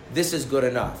to, this is good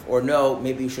enough, or no,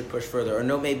 maybe you should push further, or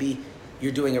no, maybe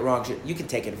you're doing it wrong. You can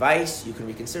take advice, you can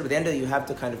reconsider, but at the end of it, you have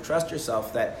to kind of trust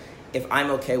yourself that if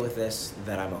I'm okay with this,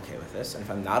 then I'm okay with this, and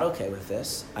if I'm not okay with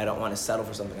this, I don't want to settle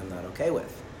for something I'm not okay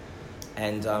with.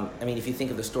 And if you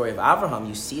think of the story of Avraham,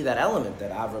 you see that element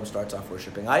that Avram starts off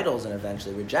worshiping idols and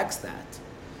eventually rejects that.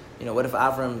 What if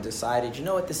Avram decided,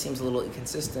 this seems a little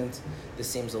inconsistent, this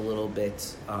seems a little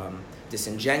bit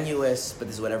disingenuous, but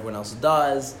this is what everyone else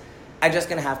does. I'm just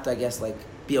going to have to,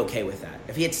 be okay with that.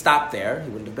 If he had stopped there, he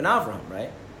wouldn't have been Avraham,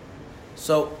 right?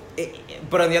 So,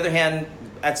 but on the other hand,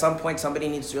 at some point, somebody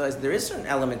needs to realize there is an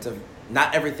element of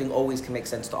not everything always can make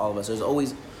sense to all of us. There's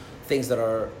always things that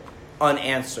are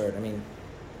unanswered.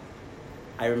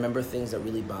 I remember things that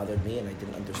really bothered me and I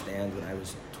didn't understand when I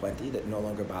was 20 that no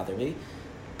longer bother me.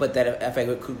 But that if I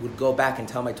would go back and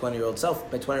tell my 20-year-old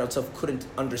self couldn't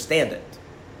understand it.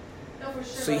 No, for sure.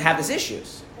 So you have these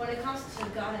issues. When it comes to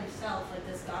God himself,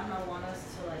 does God not want us to,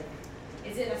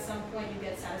 is it at some point you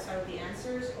get satisfied with the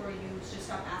answers, or you just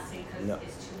stop asking because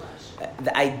it's too much?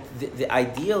 The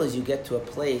ideal is you get to a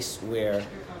place where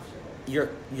You're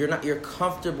comfortable. you're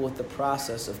comfortable with the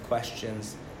process of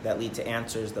questions that lead to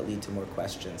answers that lead to more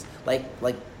questions.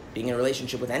 Like being in a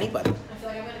relationship with anybody. I feel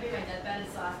like I'm going to be my deathbed and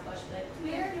still ask questions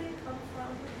where did it come from?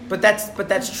 But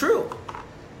that's true.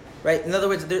 right? In other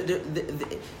words,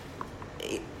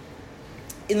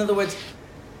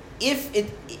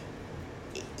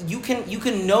 you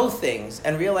can know things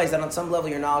and realize that on some level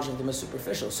your knowledge of them is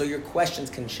superficial. So your questions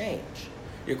can change.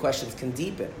 Your questions can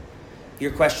deepen.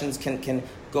 Your questions can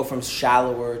go from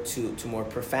shallower to more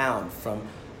profound, from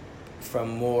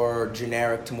more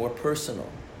generic to more personal.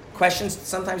 Questions,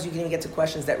 sometimes you can even get to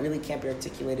questions that really can't be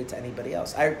articulated to anybody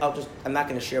else. I'm not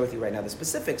going to share with you right now the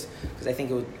specifics because I think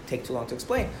it would take too long to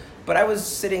explain. But I was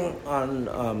sitting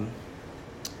on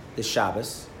this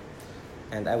Shabbos,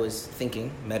 and I was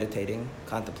thinking, meditating,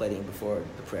 contemplating before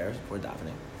the prayers, before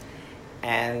davening.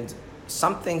 And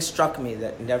something struck me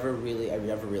that I never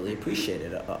really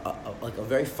appreciated, like a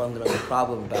very fundamental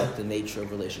problem about the nature of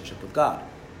relationship with God.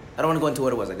 I don't want to go into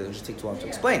what it was, it would just take too long to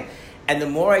explain. And the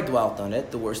more I dwelt on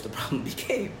it, the worse the problem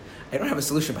became. I don't have a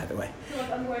solution, by the way.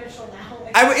 I'm going to shul now.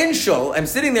 I'm in shul, I'm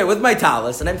sitting there with my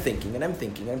talis, and I'm thinking,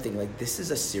 like, this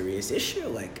is a serious issue.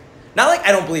 Like, not like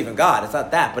I don't believe in God, it's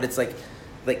not that, but it's like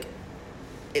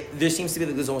there seems to be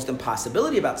there's almost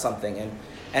impossibility about something.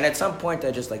 And at some point,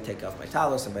 I just, like, take off my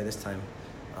talis, and by this time,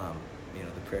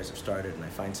 the prayers have started, and I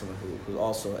find someone who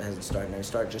also hasn't started, and I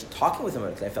start just talking with them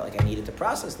because I felt like I needed to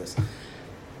process this.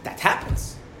 That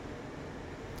happens.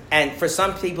 And for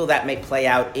some people, that may play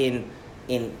out in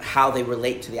how they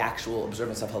relate to the actual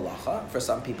observance of halacha. For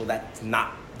some people,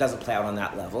 doesn't play out on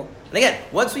that level. And again,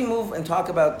 once we move and talk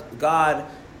about God's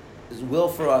will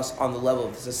for us on the level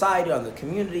of the society, on the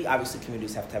community, obviously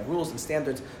communities have to have rules and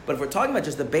standards. But if we're talking about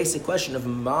just the basic question of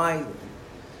my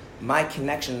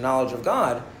connection and knowledge of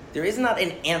God, there is not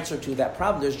an answer to that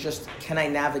problem. There's just, can I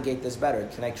navigate this better?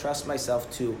 Can I trust myself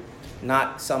to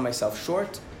not sell myself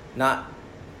short, not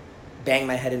bang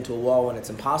my head into a wall when it's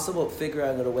impossible, figure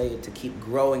out a way to keep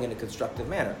growing in a constructive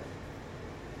manner.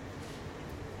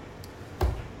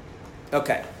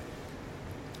 Okay.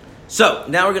 So,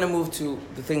 now we're going to move to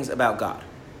the things about God.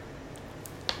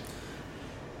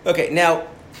 Okay, now,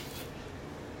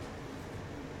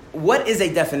 what is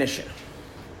a definition?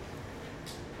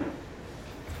 Something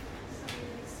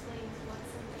that explains what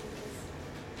something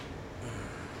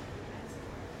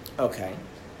is. Okay.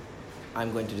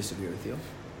 I'm going to disagree with you.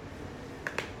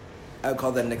 I would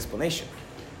call that an explanation.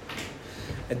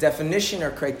 A definition are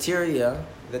criteria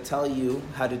that tell you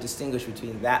how to distinguish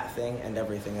between that thing and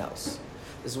everything else.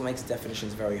 This is what makes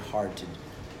definitions very hard to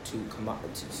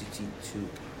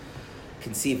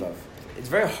conceive of. It's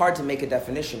very hard to make a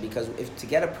definition because to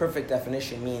get a perfect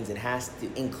definition means it has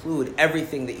to include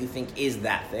everything that you think is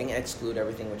that thing and exclude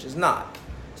everything which is not.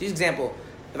 So, use example.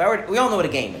 We all know what a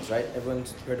game is, right?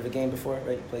 Everyone's heard of a game before,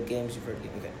 right? You played games, you've heard of a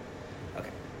game.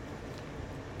 Okay.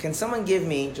 Can someone give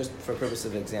me, just for purpose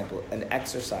of example, an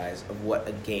exercise of what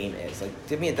a game is? Like,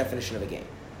 give me a definition of a game.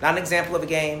 Not an example of a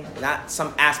game, not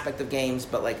some aspect of games,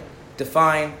 but like,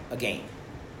 define a game.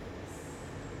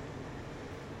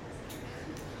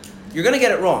 You're going to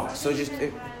get it wrong, so just... It has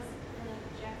an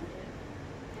objective,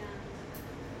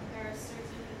 and there are certain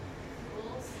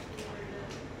rules in order to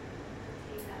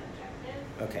attain that objective.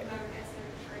 Okay. Whoever gets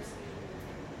there first usually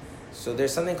wins. So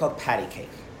there's something called patty cake.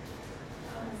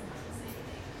 Oh, it's not the same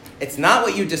thing. It's not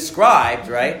what you described,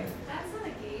 right? That's not a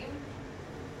game.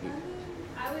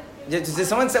 I would think... Did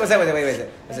someone say...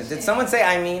 Wait. Did someone say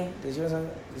I mean? Did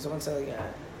someone say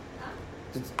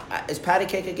like... Is patty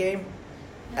cake a game?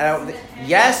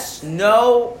 Yes,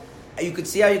 no. You could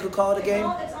see how you could call it a game.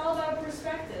 It's all about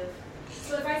perspective.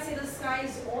 So if I say the sky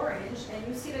is orange and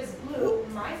you see it as blue,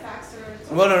 my facts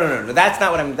are. Well, no. That's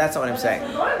not what I'm saying. That's what I'm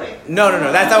going with.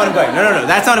 No. That's not what I'm going. No.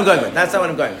 That's not what I'm going with. That's not what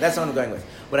I'm going with.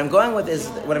 What I'm going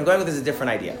with is a different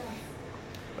idea.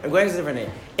 What I'm going with is a different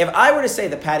idea. If I were to say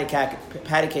the patty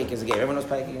cake is a game, everyone knows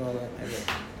patty cake.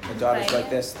 My daughter's like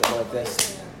this. They're like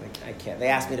this. I can't. They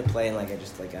asked me to play, and I don't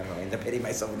know. I end up hitting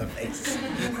myself in the face.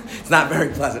 It's not very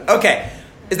pleasant. Okay,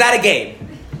 is that a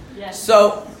game? Yes.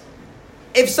 So,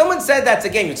 if someone said that's a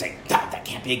game, you'd say that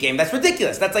can't be a game. That's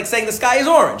ridiculous. That's like saying the sky is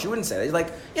orange. You wouldn't say that. You're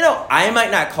like, I might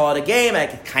not call it a game. I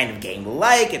could kind of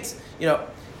game-like. It's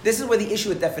This is where the issue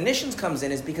with definitions comes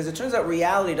in, is because it turns out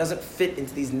reality doesn't fit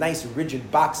into these nice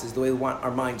rigid boxes the way we want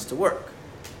our minds to work.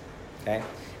 Okay,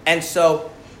 and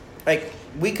so,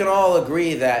 we can all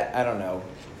agree that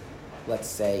let's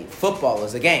say football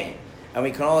is a game. And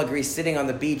we can all agree sitting on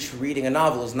the beach reading a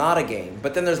novel is not a game.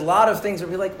 But then there's a lot of things where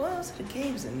we're like, well, is it a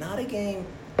game? Is it not a game?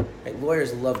 Right?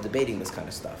 Lawyers love debating this kind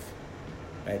of stuff.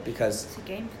 Right? Because it's a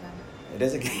game for them. It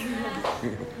is a game.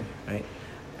 Right?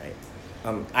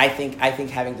 I think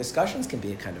having discussions can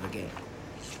be a kind of a game.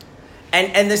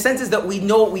 And the sense is that we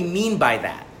know what we mean by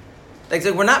that. Like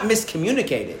we're not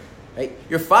miscommunicating. Right?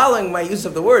 You're following my use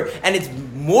of the word, and it's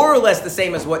more or less the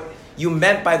same as what you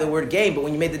meant by the word game, but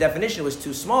when you made the definition, it was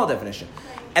too small a definition.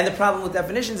 And the problem with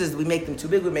definitions is we make them too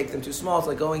big, we make them too small. It's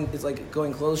like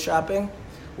going clothes shopping,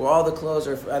 where all the clothes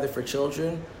are either for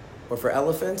children or for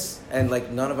elephants, and like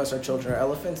none of us are children or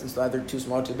elephants, and so either too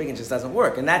small or too big, and it just doesn't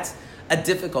work. And that's a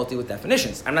difficulty with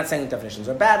definitions. I'm not saying definitions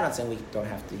are bad, I'm not saying we don't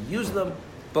have to use them,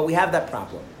 but we have that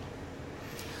problem.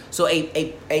 So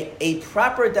a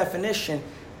proper definition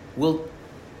will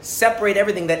separate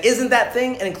everything that isn't that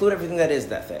thing and include everything that is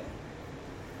that thing.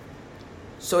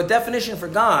 So a definition for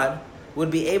God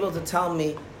would be able to tell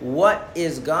me what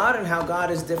is God and how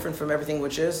God is different from everything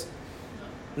which is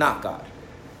not God.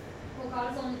 Well,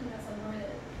 God is the only thing that's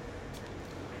unlimited.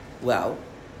 Well,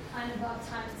 And above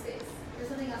time and space. There's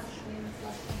something else that's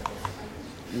less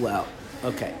than well,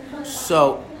 okay.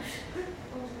 So,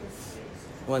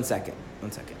 one second.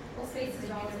 Well, space is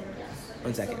always a yes.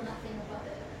 One second. Still nothing above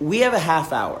it. We have a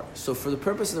half hour. So for the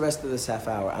purpose of the rest of this half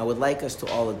hour, I would like us to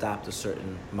all adopt a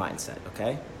certain mindset,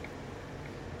 okay?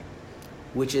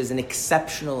 Which is an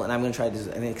exceptional, and I'm going to try this,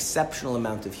 an exceptional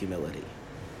amount of humility.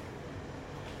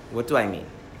 What do I mean?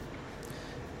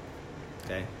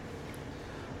 Okay.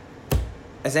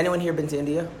 Has anyone here been to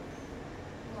India?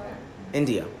 Where?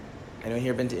 India. Anyone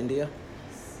here been to India?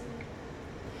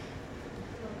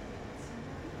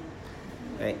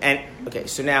 Okay. And okay,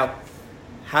 so now,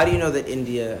 how do you know that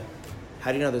India?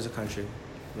 How do you know there's a country,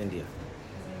 India?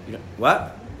 You know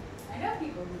what? I know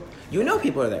people who. You know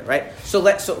people are there, right? So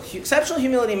exceptional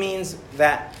humility means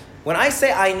that when I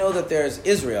say I know that there's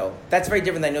Israel, that's very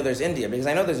different than I know there's India, because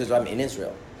I know there's Israel, I'm in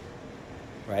Israel,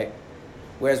 right?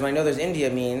 Whereas when I know there's India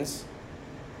means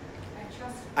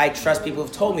I trust people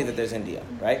who've told me that there's India,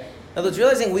 right? In other words,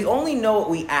 realizing we only know what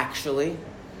we actually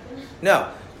know.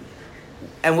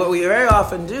 And what we very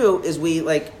often do is we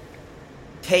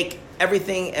take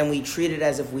everything and we treat it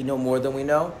as if we know more than we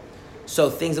know. So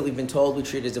things that we've been told, we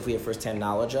treat as if we have first-hand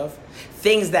knowledge of.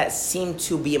 Things that seem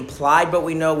to be implied but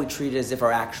we know, we treat it as if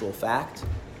are actual fact.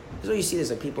 This is what you see.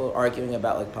 There's people arguing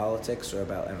about politics or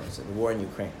about, I don't know, the war in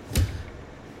Ukraine.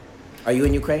 Are you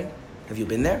in Ukraine? Have you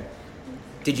been there?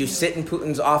 Did you sit in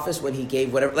Putin's office when he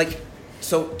gave whatever?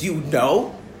 So do you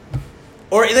know?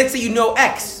 Or let's say you know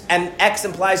X, and X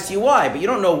implies to you Y, but you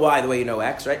don't know Y the way you know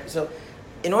X, right? So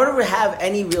in order to have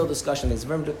any real discussion, it's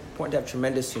very important to have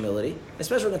tremendous humility,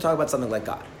 especially when we're going to talk about something like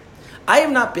God. I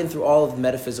have not been through all of the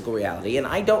metaphysical reality, and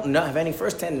I don't have any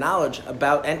first-hand knowledge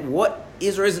about and what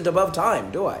is or isn't above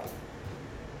time, do I?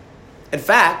 In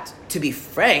fact, to be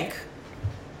frank,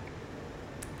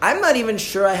 I'm not even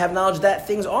sure I have knowledge that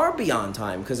things are beyond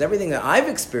time, because everything that I've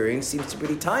experienced seems to be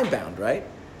pretty time-bound, right?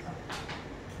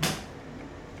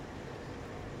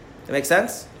 That make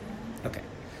sense? Okay.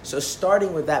 So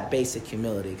starting with that basic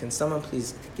humility, can someone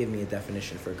please give me a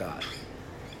definition for God?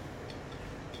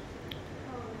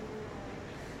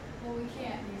 Well, we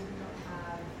can't because we don't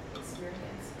have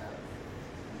experience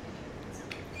of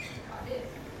God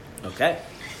is. Okay.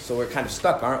 So we're kind of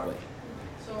stuck, aren't we?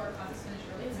 So our class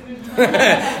is finished early.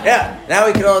 Yeah. Now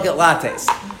we can all get lattes.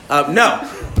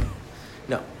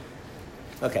 No.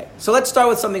 Okay. So let's start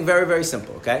with something very, very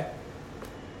simple, okay?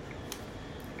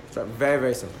 Start very,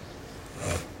 very simple.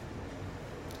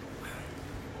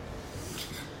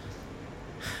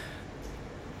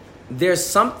 There's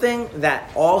something that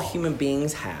all human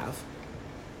beings have,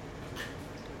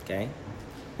 okay,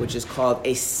 which is called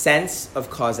a sense of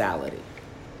causality.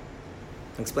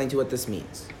 I'll explain to you what this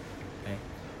means. Okay?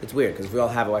 It's weird because we all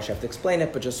have it, I should have to explain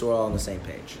it, but just so we're all on the same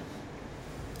page.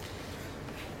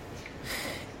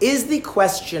 Is the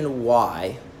question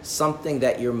why something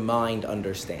that your mind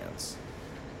understands?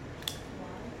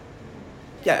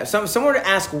 Yeah, if someone were to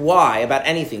ask why about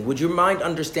anything, would your mind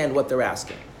understand what they're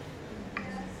asking?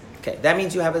 Okay, that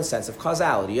means you have a sense of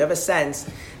causality. You have a sense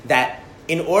that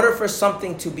in order for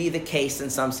something to be the case in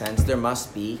some sense, there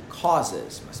must be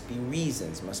causes, must be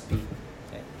reasons, must be...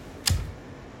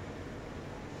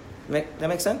 Okay. That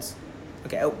make sense?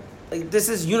 Okay, this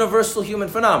is universal human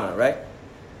phenomena, right?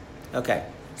 Okay,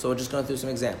 so we're just going through some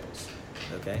examples.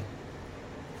 Okay?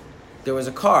 There was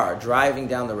a car driving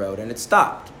down the road and it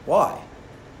stopped. Why?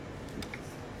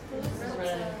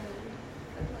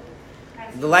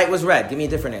 The light was red. Give me a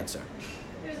different answer.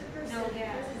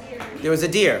 There was a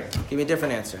deer. Give me a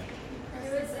different answer.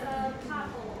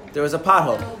 There was a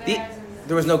pothole.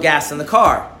 There was no gas in the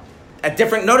car.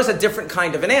 Notice a different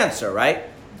kind of an answer, right?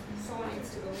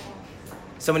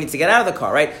 Someone needs to get out of the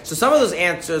car, right? So some of those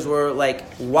answers were like,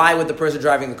 why would the person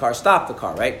driving the car stop the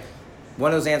car, right?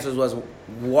 One of those answers was,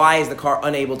 why is the car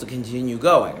unable to continue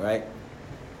going, right?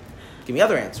 Give me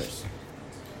other answers.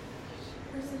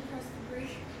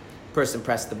 Person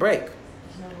pressed the brake.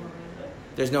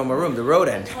 There's no more room. The road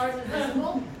ended.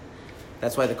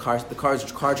 That's why the car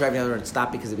driving down the road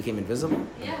stopped because it became invisible?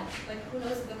 Yeah, like who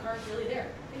knows if the car's really there?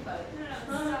 Think about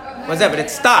it. What's that? But it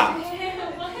stopped. It We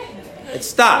haven't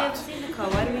stopped. seen the car.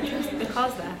 Why do we trust the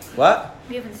car's there? What?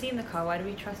 We haven't seen the car. Why do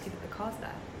we trust you that the car's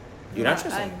there? You're not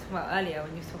trusting. Well, earlier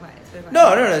when you were talking about it. It's about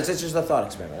No. It's just a thought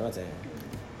experiment. I'm not saying.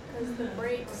 Because the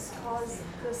brakes cause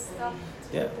the stuff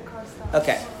to Yeah. make the car stop.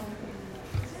 Okay.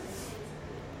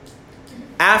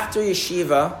 After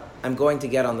yeshiva, I'm going to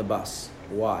get on the bus.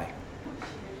 Why?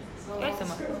 Go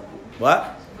somewhere.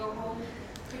 What?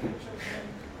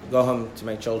 Go home to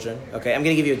my children. Okay, I'm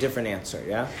going to give you a different answer,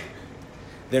 yeah?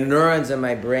 The neurons in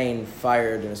my brain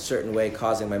fired in a certain way,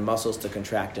 causing my muscles to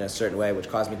contract in a certain way, which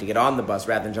caused me to get on the bus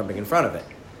rather than jumping in front of it.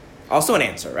 Also an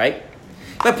answer, right?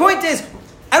 My point is,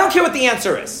 I don't care what the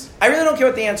answer is. I really don't care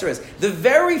what the answer is. The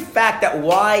very fact that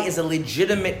why is a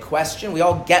legitimate question, we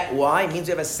all get why, means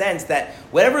we have a sense that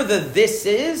whatever the this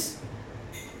is,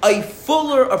 a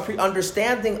fuller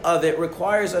understanding of it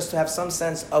requires us to have some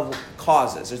sense of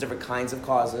causes. There's different kinds of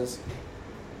causes,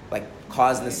 like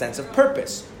cause in the sense of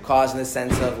purpose, cause in the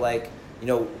sense of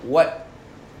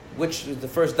which is the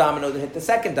first domino that hit the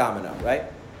second domino, right?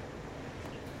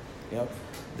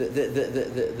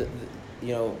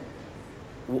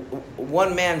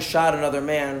 One man shot another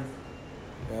man.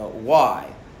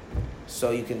 Why?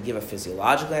 So you can give a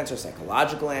physiological answer, a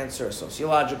psychological answer, a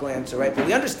sociological answer, right? But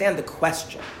we understand the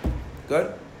question.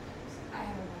 Good? I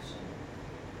have a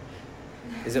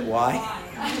question. Is it why?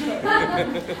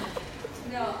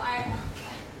 No, I'm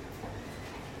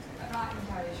not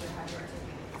entirely sure how to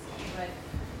articulate this, but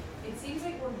it seems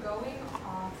like we're going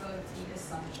off of the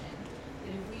assumption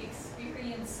that if we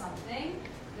experience something,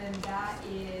 then that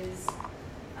is,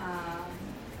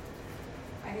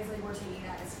 I guess like we're taking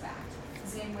that as fact. The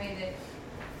same way that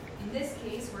in this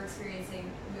case we're experiencing,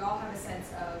 we all have a sense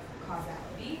of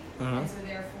causality, and so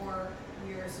therefore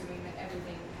we are assuming that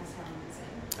everything has to have a reason.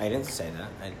 I didn't say that.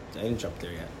 I didn't jump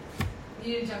there yet.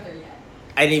 You didn't jump there yet.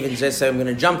 I didn't even just say I'm going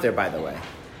to jump there, by the way.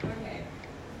 Okay.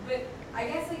 But I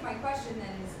guess like my question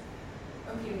then is,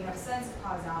 okay, we have a sense of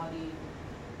causality,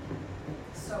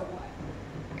 so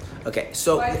what? Okay,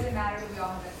 so Why does it matter that we all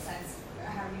have that sense?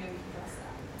 How do we know we can trust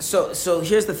that? so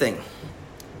here's the thing.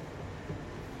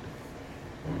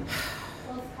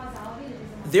 Well, it's causality that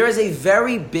isn't There is a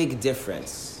very big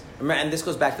difference. Remember, and this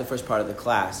goes back to the first part of the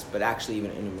class, but actually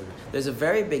even there's a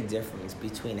very big difference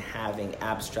between having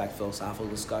abstract philosophical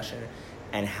discussion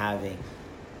and having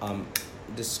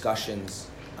discussions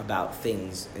about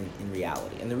things in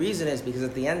reality. And the reason is because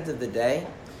at the end of the day,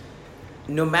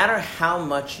 no matter how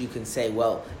much you can say,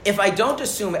 well, if I don't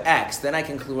assume X, then I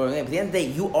can conclude what I'm saying. But at the end of the day,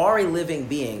 you are a living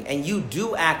being, and you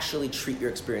do actually treat your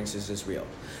experiences as real.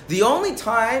 The only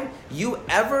time you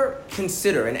ever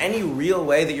consider in any real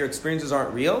way that your experiences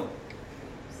aren't real,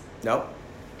 no,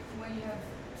 When you have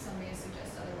somebody to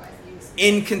suggest otherwise, that you experience.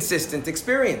 inconsistent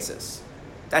experiences.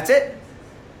 That's it.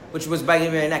 Which was by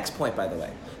giving me my next point, by the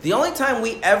way. The only time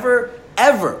we ever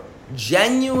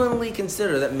genuinely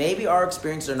consider that maybe our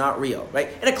experiences are not real, right?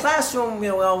 In a classroom, we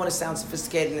all want to sound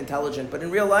sophisticated and intelligent, but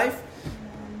in real life,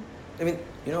 I mean,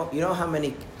 you know how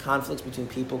many conflicts between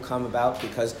people come about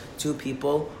because two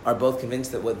people are both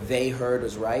convinced that what they heard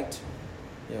was right?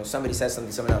 Somebody says something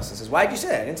to someone else and says, why did you say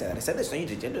that? I didn't say that. I said this. No, you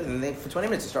did. And they, for 20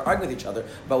 minutes, they start arguing with each other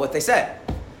about what they said.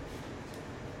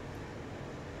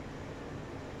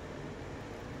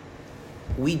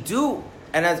 We do,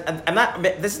 and I'm not.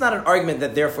 This is not an argument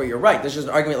that therefore you're right. This is just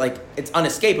an argument like it's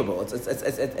unescapable.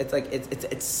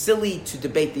 It's silly to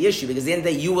debate the issue because at the end of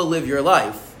the day, you will live your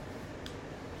life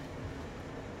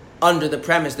under the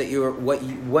premise that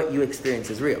what you experience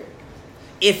is real.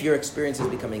 If your experiences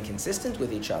become inconsistent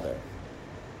with each other,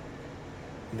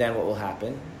 then what will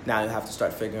happen? Now you have to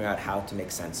start figuring out how to make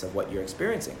sense of what you're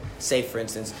experiencing. Say, for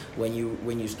instance, when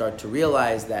you start to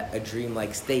realize that a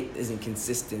dream-like state isn't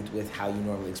consistent with how you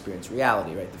normally experience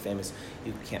reality, right? The famous,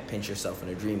 you can't pinch yourself in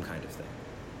a dream kind of thing.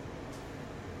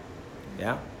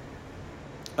 Yeah?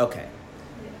 Okay.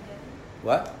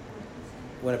 What?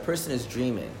 When a person is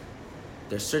dreaming,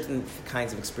 there's certain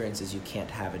kinds of experiences you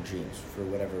can't have in dreams for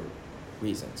whatever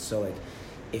reason. So, like,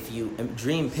 if you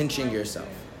dream pinching yourself,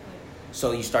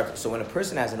 so when a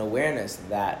person has an awareness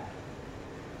that,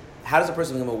 how does a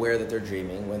person become aware that they're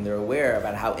dreaming when they're aware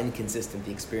about how inconsistent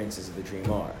the experiences of the dream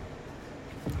are?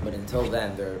 But until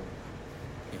then,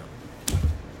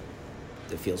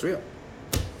 it feels real.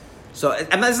 So,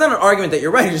 and that's not an argument that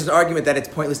you're right, it's just an argument that it's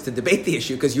pointless to debate the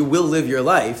issue because you will live your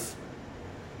life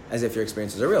as if your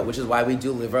experiences are real, which is why we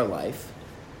do live our life.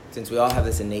 Since we all have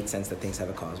this innate sense that things have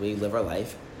a cause, we live our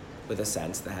life with a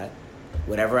sense that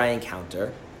whatever I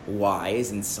encounter, why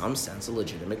is in some sense a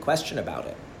legitimate question about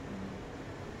it.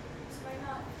 So my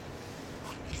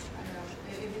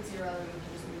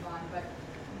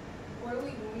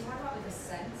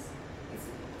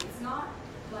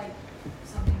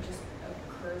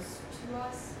occurs to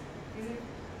us. Is it?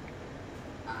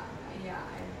 I'm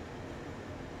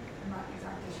not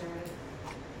exactly sure.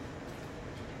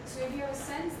 So if you have a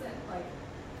sense that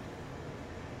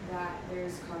that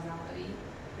there's causality,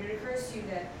 but it occurs to you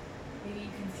that maybe you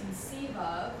can conceive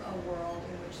of a world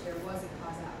in which there wasn't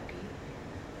causality,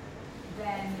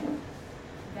 then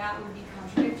that would be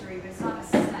contradictory, but it's not a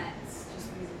sense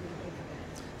just because you can think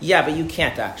of it. Yeah, but you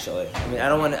can't actually. I mean, I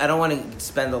don't want to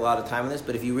spend a lot of time on this,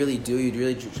 but if you really do, you'd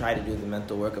really try to do the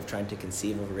mental work of trying to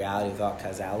conceive of reality without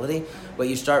causality. What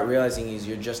you start realizing is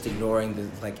you're just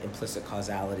ignoring the implicit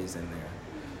causalities in there.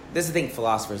 This is the thing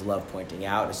philosophers love pointing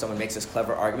out. If someone makes this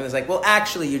clever argument, it's like, well,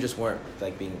 actually, you just weren't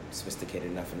being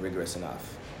sophisticated enough and rigorous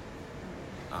enough.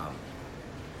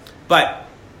 But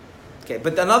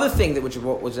another thing which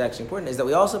is actually important is that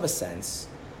we also have a sense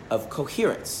of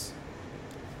coherence.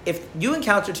 If you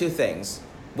encounter two things,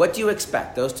 what do you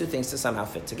expect those two things to somehow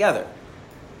fit together?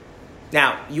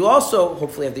 Now, you also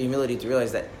hopefully have the humility to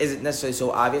realize that is it necessarily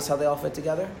so obvious how they all fit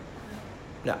together?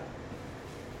 No.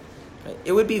 Right?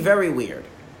 It would be very weird,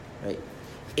 right?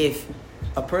 If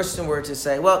a person were to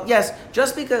say, well, yes,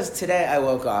 just because today I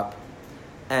woke up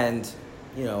and,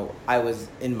 I was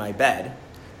in my bed,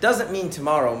 doesn't mean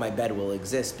tomorrow my bed will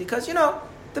exist because,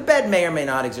 the bed may or may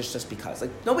not exist just because.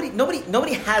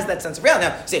 Nobody has that sense of reality.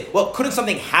 Now, say, well, couldn't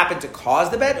something happen to cause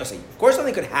the bed? Or say, of course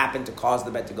something could happen to cause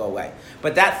the bed to go away.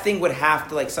 But that thing would have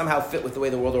to, somehow fit with the way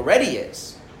the world already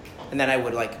is. And then I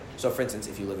would, so for instance,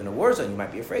 if you live in a war zone, you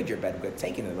might be afraid your bed would get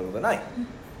taken in the middle of the night.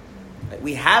 Right?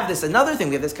 We have this, another thing,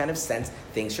 we have this kind of sense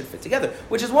things should fit together.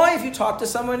 Which is why if you talk to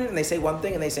someone and they say one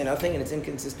thing and they say nothing and it's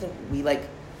inconsistent, we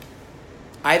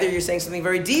either you're saying something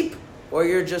very deep or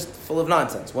you're just full of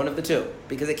nonsense, one of the two.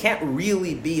 Because it can't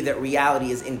really be that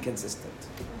reality is inconsistent.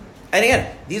 And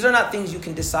again, these are not things you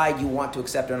can decide you want to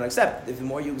accept or not accept. The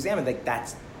more you examine,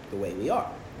 that's the way we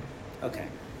are. Okay.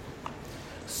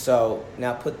 So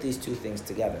now put these two things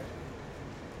together.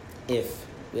 If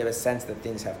we have a sense that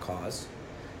things have cause,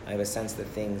 I have a sense that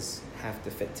things have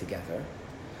to fit together,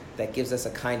 that gives us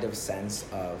a kind of sense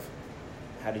of,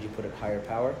 how did you put it, higher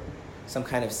power? Some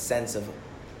kind of sense of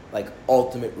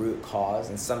ultimate root cause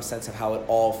and some sense of how it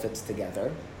all fits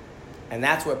together. And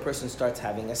that's where a person starts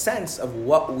having a sense of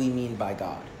what we mean by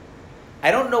God.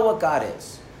 I don't know what God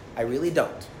is. I really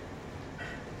don't.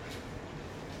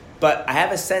 But I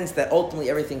have a sense that ultimately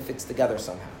everything fits together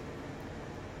somehow.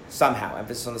 Somehow.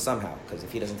 Emphasis on the somehow, because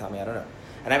if he doesn't tell me, I don't know.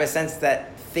 And I have a sense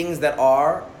that things that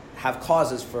have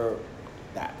causes for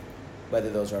that. Whether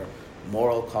those are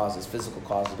moral causes, physical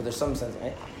causes, but there's some sense,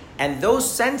 right? And those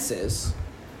senses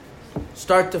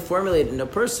start to formulate in a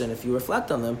person, if you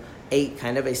reflect on them, a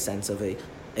kind of a sense of a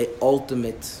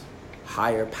ultimate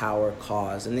higher power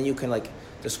cause. And then you can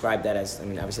describe that as,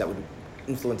 obviously that would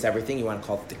influence everything. You want to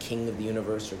call it the king of the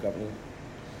universe or governing.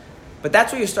 But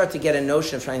that's where you start to get a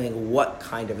notion of trying to think what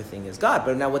kind of a thing is God.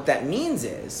 But now what that means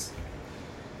is,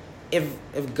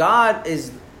 if God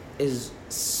is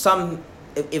some,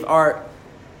 if our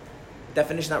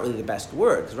definition is not really the best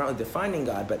word, because we're not really defining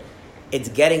God, but it's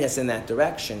getting us in that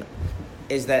direction,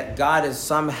 is that God is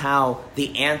somehow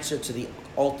the answer to the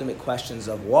ultimate questions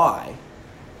of why,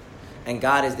 and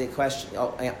God is the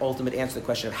ultimate answer to the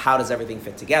question of how does everything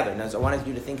fit together. Now, so I wanted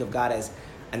you to think of God as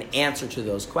an answer to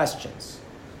those questions.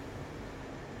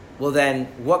 Well then,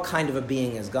 what kind of a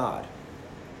being is God?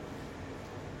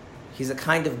 He's a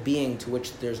kind of being to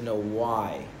which there's no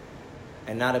why,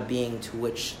 and not a being to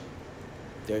which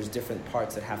there's different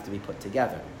parts that have to be put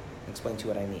together. I'll explain to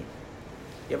you what I mean.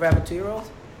 You ever have a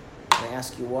 2-year-old? And they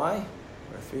ask you why?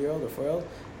 Or a 3-year-old or 4-year-old?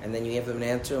 And then you give them an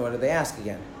answer, and what do they ask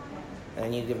again? And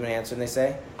then you give them an answer, and they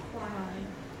say? Why?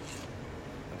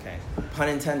 Okay. Pun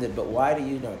intended, but why do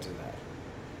you not do that?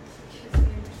 Because we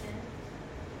understand.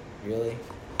 Really?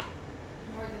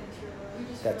 More than a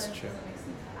 2-year-old. That's true.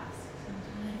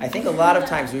 I think a lot of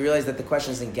times we realize that the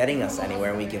question isn't getting us anywhere,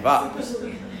 and we give up.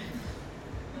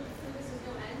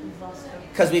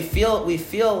 Because we feel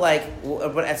like,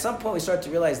 but at some point we start to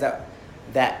realize that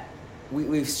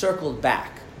we've circled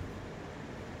back.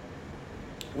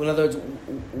 In other words,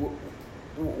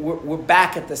 we're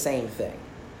back at the same thing.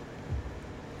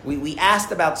 We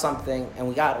asked about something and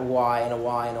we got a why and a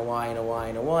why and a why and a why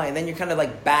and a why, and then you're kind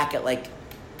of back at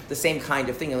the same kind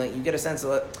of thing, and you get a sense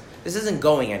of this isn't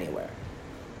going anywhere.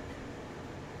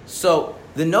 So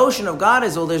the notion of God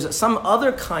is, there's some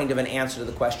other kind of an answer to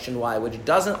the question why, which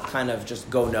doesn't kind of just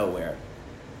go nowhere.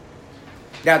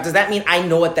 Now, does that mean I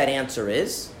know what that answer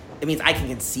is? It means I can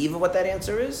conceive of what that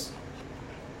answer is?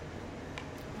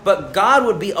 But God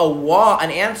would be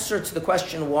an answer to the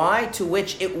question why, to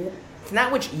which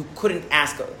which you couldn't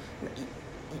ask.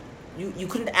 you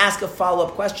couldn't ask a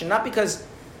follow-up question, not because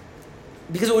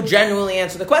it would genuinely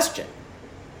answer the question.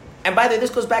 And by the way, this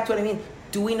goes back to what I mean.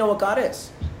 Do we know what God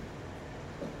is?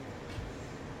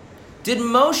 Did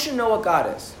Moshe know what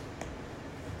God is?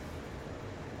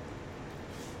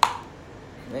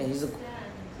 Man,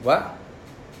 what?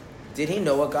 Did he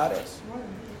know what God is?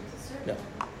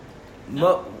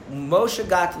 No. Moshe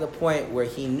got to the point where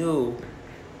he knew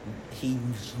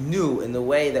in the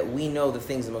way that we know the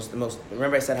things the most.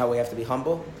 Remember I said how we have to be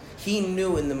humble? He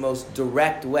knew in the most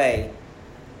direct way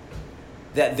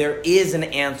that there is an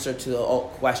answer to the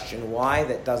question why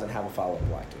that doesn't have a follow-up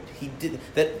why to it. He did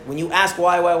that when you ask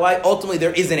why, ultimately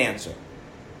there is an answer.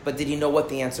 But did he know what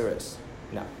the answer is?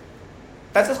 No.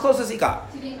 That's as close as he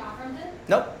got. Do you think God from it?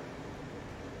 Nope.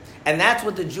 And that's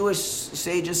what the Jewish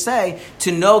sages say.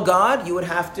 To know God, you would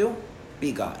have to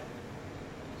be God.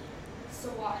 So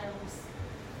why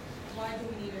do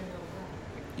we need to know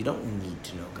God? You don't need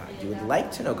to know God. You would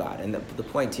like to know God. And the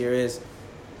point here is,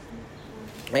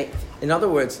 right? In other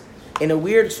words, in a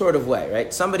weird sort of way,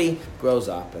 right? Somebody grows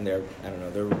up and they're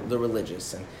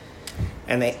religious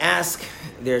and they ask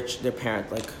their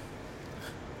parent, like,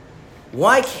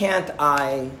 why can't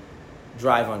I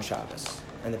drive on Shabbos?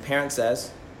 And the parent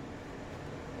says,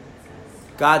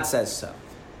 God says so.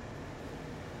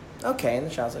 Okay, and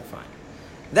the child's like, fine.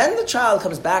 Then the child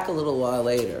comes back a little while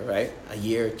later, right? A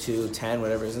year, 2, 10,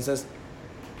 whatever it is, and says,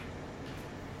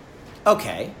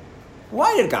 okay,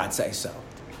 why did God say so?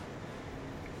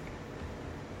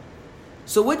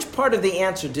 So which part of the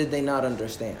answer did they not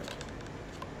understand?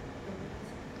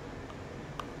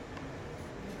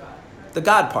 The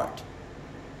God part.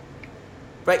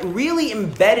 Right? Really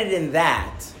embedded in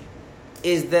that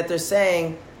is that they're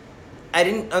saying, I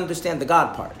didn't understand the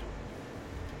God part.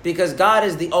 Because God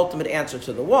is the ultimate answer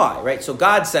to the why, right? So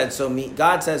God said so.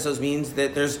 God says so means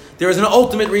that there is an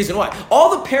ultimate reason why.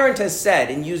 All the parent has said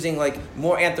in using like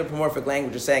more anthropomorphic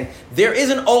language is saying there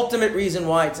is an ultimate reason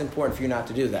why it's important for you not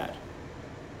to do that.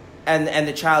 And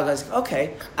the child goes,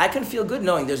 okay, I can feel good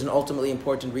knowing there's an ultimately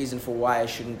important reason for why I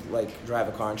shouldn't like drive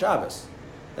a car on Shabbos.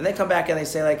 And they come back and they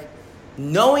say like,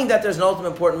 knowing that there's an ultimate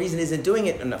important reason isn't doing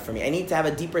it enough for me. I need to have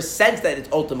a deeper sense that it's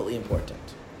ultimately important.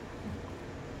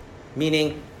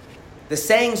 Meaning, the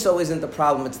saying so isn't the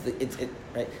problem.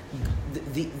 Right.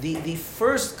 The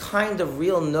first kind of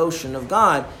real notion of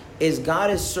God is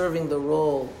serving the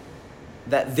role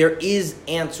that there is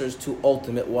answers to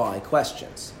ultimate why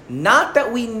questions. Not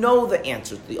that we know the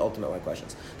answers to the ultimate why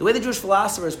questions. The way the Jewish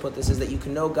philosophers put this is that you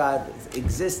can know God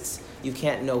exists, you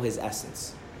can't know his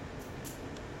essence.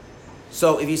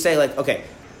 So if you say like, okay,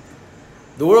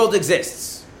 the world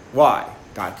exists. Why?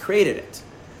 God created it.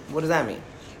 What does that mean?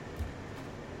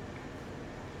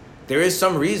 There is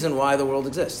some reason why the world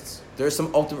exists. There is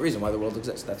some ultimate reason why the world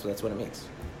exists. That's what it means.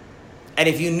 And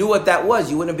if you knew what that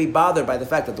was, you wouldn't be bothered by the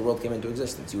fact that the world came into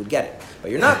existence. You would get it.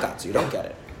 But you're not God, so you don't get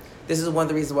it. This is one of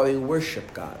the reasons why we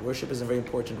worship God. Worship is a very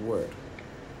important word.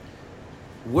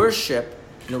 Worship,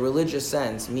 in a religious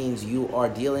sense, means you are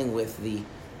dealing with the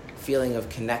feeling of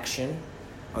connection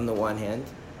on the one hand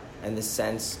and the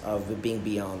sense of being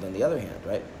beyond on the other hand,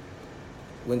 right?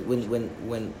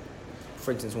 When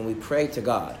for instance, when we pray to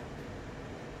God,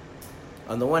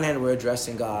 on the one hand, we're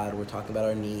addressing God, we're talking about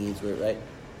our needs, right?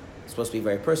 It's supposed to be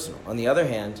very personal. On the other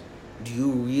hand, do you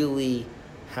really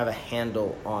have a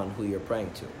handle on who you're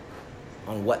praying to?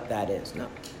 On what that is? No.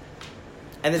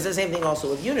 And it's the same thing also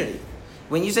with unity.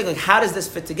 When you say, like, how does this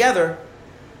fit together?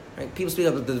 Right? People speak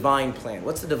of the divine plan.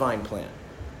 What's the divine plan?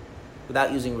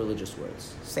 Without using religious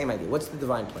words. Same idea. What's the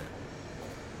divine plan?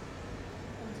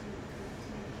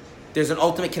 There's an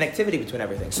ultimate connectivity between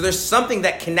everything. So there's something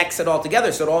that connects it all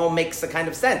together, so it all makes a kind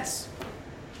of sense.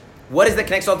 What is that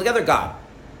connects it all together? God.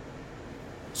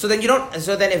 So then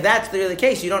if that's the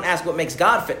case, you don't ask what makes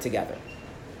God fit together.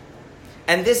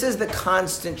 And this is the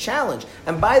constant challenge.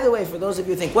 And by the way, for those of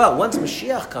you who think, well, once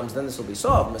Mashiach comes, then this will be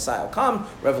solved. Messiah will come,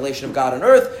 revelation of God on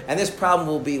earth, and this problem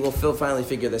we'll finally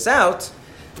figure this out.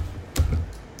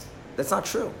 That's not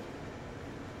true.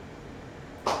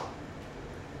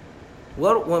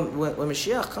 Well, when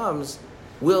Mashiach comes,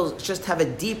 we'll just have a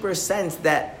deeper sense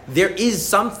that there is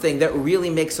something that really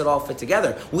makes it all fit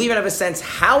together. We'll even have a sense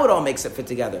how it all makes it fit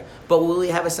together. But will we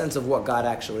have a sense of what God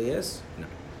actually is? No.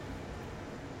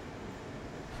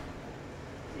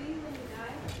 Do you when you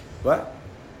die? What?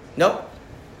 No.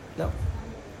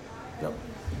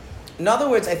 In other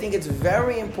words, I think it's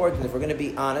very important, if we're going to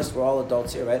be honest, we're all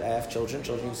adults here, right? I have children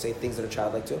who say things that are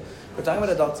childlike too. We're talking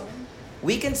about adults.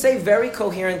 We can say very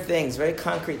coherent things, very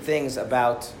concrete things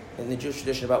about, in the Jewish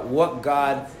tradition, about what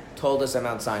God told us at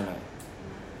Mount Sinai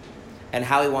and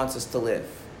how he wants us to live.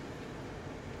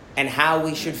 and how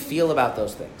we should feel about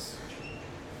those things.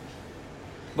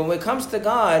 But when it comes to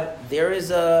God,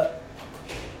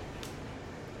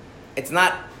 it's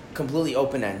not completely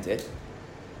open-ended,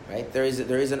 right? There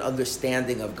is an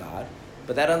understanding of God,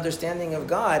 but that understanding of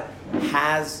God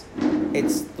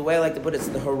it's the way I like to put it, it's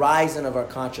the horizon of our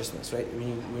consciousness, right?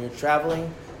 When you're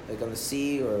traveling, like on the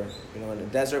sea or in a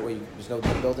desert where there's no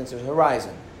buildings, there's a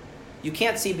horizon. You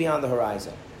can't see beyond the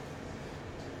horizon.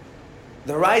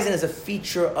 The horizon is a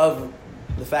feature of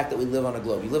the fact that we live on a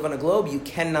globe. You live on a globe, you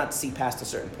cannot see past a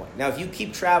certain point. Now, if you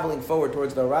keep traveling forward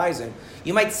towards the horizon,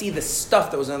 you might see the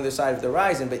stuff that was on the other side of the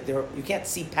horizon, but you can't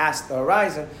see past the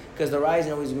horizon because the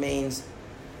horizon always remains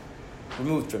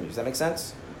removed from you. Does that make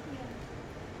sense?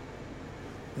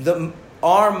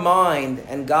 Our mind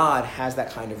and God has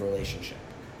that kind of relationship.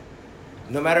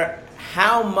 No matter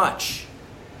how much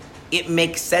it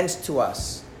makes sense to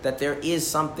us that there is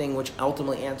something which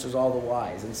ultimately answers all the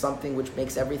whys, and something which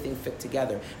makes everything fit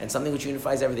together, and something which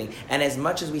unifies everything, and as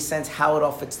much as we sense how it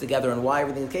all fits together and why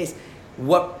everything is the case,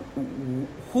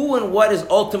 who and what is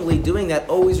ultimately doing that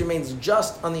always remains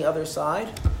just on the other side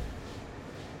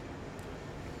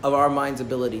of our mind's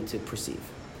ability to perceive.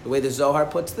 The way the Zohar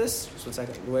puts this,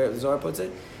 the way the Zohar puts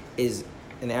it, is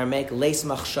in Aramaic, leis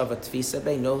machshava tfisa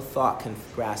be, no thought can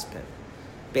grasp him.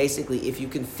 Basically, if you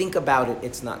can think about it,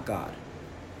 it's not God.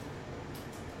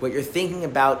 What you're thinking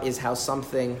about is how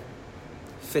something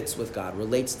fits with God,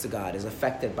 relates to God, is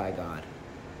affected by God.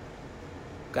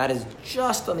 God is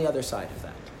just on the other side of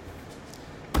that.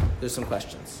 There's some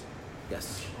questions.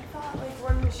 Yes? I thought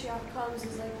when Mashiach comes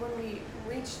is when we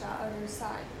reach that other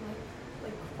side,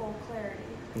 like full clarity.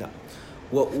 No.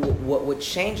 What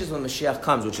changes when Mashiach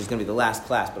comes, which is going to be the last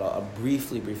class, but I'll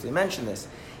briefly mention this,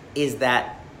 is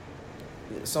that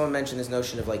someone mentioned this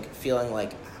notion of feeling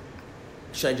like,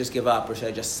 should I just give up or should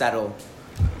I just settle?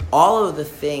 All of the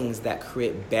things that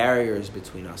create barriers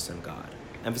between us and God,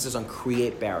 emphasis on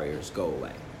create barriers, go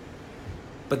away.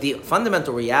 But the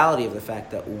fundamental reality of the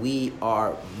fact that we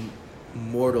are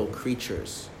mortal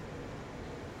creatures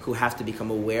who have to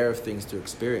become aware of things through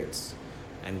experience,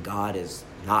 and God is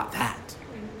not that,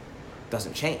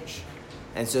 doesn't change.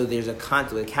 And so there's the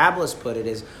way the Kabbalists put it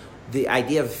is the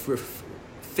idea of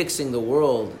fixing the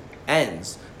world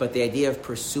ends, but the idea of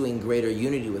pursuing greater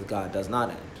unity with God does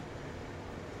not end.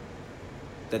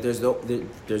 That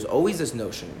there's always this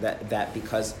notion that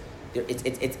because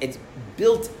it's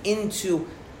built into,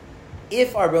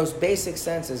 if our most basic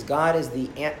sense is God is the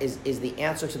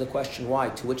answer to the question why,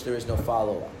 to which there is no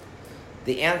follow-up.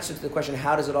 The answer to the question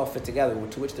how does it all fit together,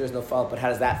 to which there is no follow-up, but how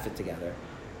does that fit together?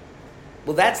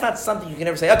 Well, that's not something you can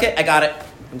ever say, okay, I got it,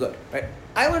 I'm good, right?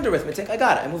 I learned arithmetic, I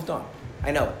got it, I moved on,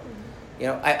 I know it.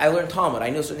 I learned Talmud,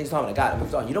 I know certain things Talmud, I got it, I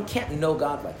moved on. You can't know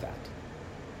God like that.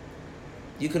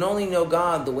 You can only know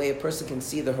God the way a person can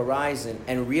see the horizon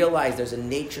and realize there's a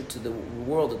nature to the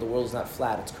world, that the world is not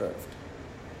flat, it's curved.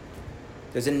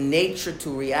 There's a nature to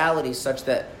reality such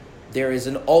that there is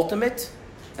an ultimate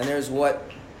and there's what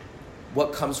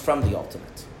comes from the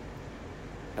ultimate.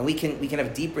 And we can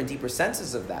have deeper and deeper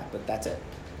senses of that, but that's it.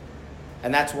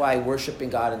 And that's why worshiping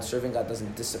God and serving God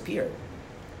doesn't disappear.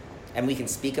 And we can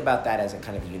speak about that as a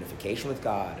kind of unification with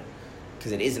God,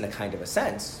 because it is in a kind of a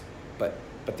sense, but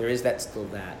there is that still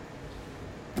that.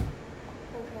 Okay,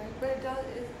 but it does,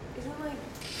 isn't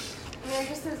I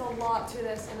guess there's a lot to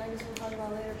this, and I guess we'll talk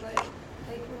about it later, but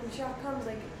when Mashiach comes,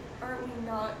 aren't we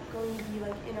not going to be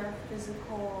in our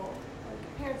physical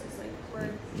appearances?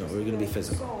 No, we're going to be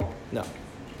physical. Soul. No.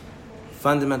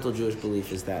 Fundamental Jewish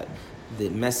belief is that the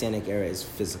Messianic era is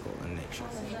physical in nature.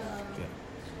 Okay.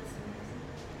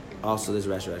 Also, there's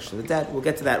resurrection of the dead. We'll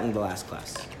get to that in the last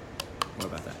class. More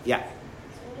about that. Yeah. So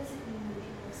what does it mean when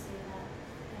people say that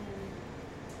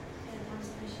and comes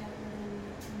to Mashiach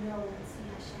when know and see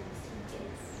Hashem as He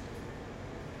is?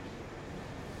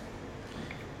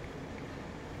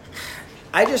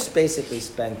 I just basically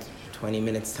spent 20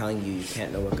 minutes telling you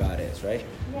can't know what God is, right?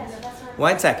 Yes, that's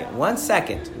what One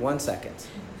second.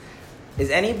 Is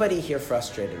anybody here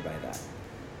frustrated by that?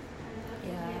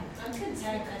 Yeah. I'm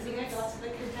content. I think I got to the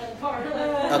content part.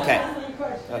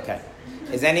 Okay.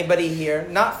 Is anybody here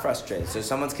not frustrated? So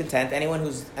someone's content.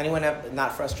 Anyone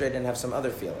not frustrated and have some other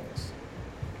feelings?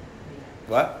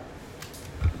 What?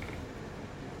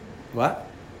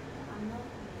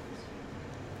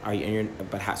 Are you?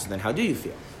 But how? So then, how do you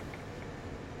feel?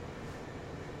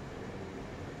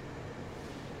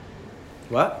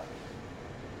 What?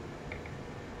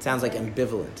 Sounds like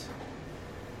ambivalent.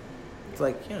 It's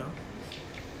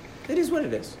it is what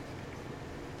it is.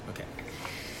 Okay.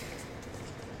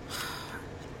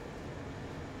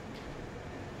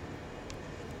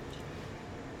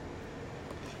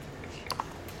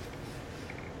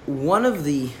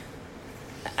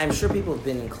 I'm sure people have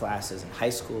been in classes in high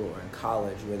school or in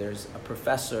college where there's a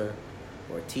professor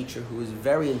or a teacher who is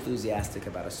very enthusiastic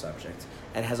about a subject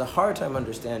and has a hard time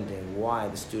understanding why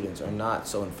the students are not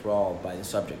so enthralled by the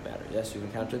subject matter. Yes, you've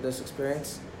encountered this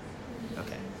experience?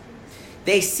 Okay.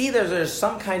 They see there's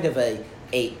some kind of a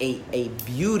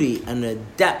beauty and a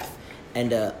depth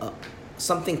and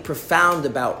something profound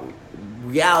about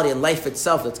reality and life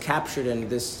itself that's captured in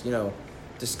this,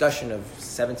 discussion of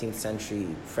 17th century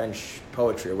French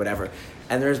poetry or whatever.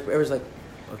 And it was like,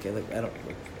 okay,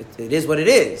 it is what it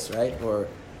is, right? Or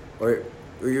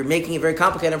you're making it very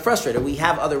complicated and frustrated. We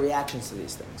have other reactions to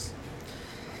these things.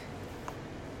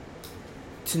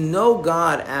 To know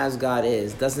God as God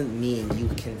is doesn't mean you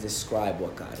can describe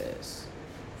what God is.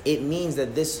 It means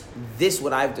that this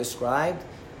what I've described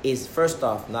is, first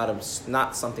off,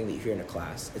 not something that you hear in a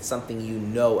class. It's something you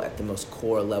know at the most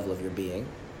core level of your being,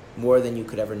 more than you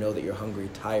could ever know that you're hungry,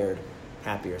 tired,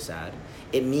 happy, or sad.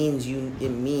 It means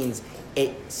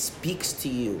it speaks to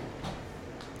you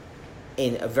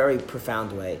in a very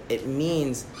profound way. It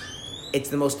means it's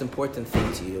the most important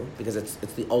thing to you because it's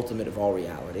the ultimate of all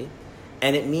reality.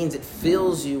 And it means it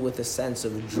fills you with a sense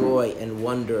of joy and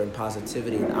wonder and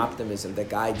positivity and optimism that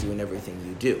guides you in everything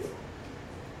you do.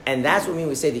 And that's what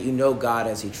we say that you know God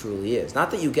as He truly is.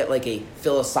 Not that you get like a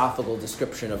philosophical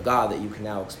description of God that you can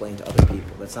now explain to other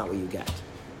people. That's not what you get.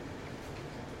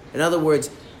 In other words,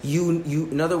 the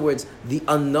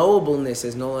unknowableness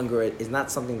is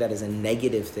not something that is a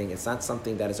negative thing. It's not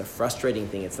something that is a frustrating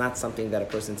thing. It's not something that a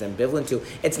person's ambivalent to.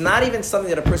 It's not even something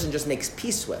that a person just makes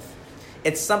peace with.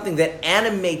 It's something that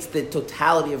animates the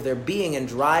totality of their being and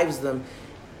drives them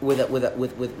with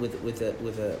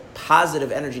a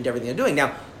positive energy into everything they're doing.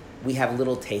 Now, we have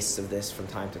little tastes of this from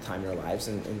time to time in our lives,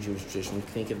 and in Jewish tradition, we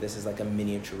think of this as like a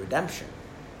miniature redemption.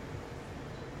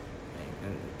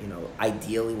 And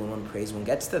ideally, when one prays, one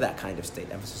gets to that kind of state.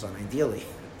 Emphasis on ideally.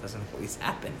 It doesn't always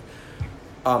happen.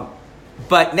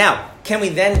 But now, can we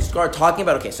then start talking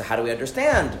about, okay, so how do we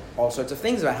understand all sorts of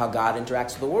things about how God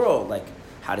interacts with the world? Like,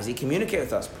 how does He communicate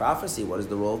with us? Prophecy, what is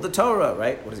the role of the Torah,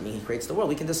 right? What does it mean He creates the world?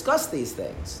 We can discuss these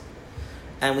things.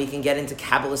 And we can get into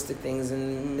Kabbalistic things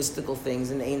and mystical things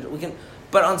and angel.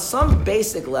 But on some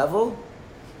basic level,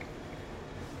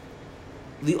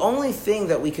 the only thing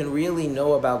that we can really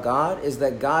know about God is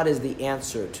that God is the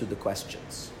answer to the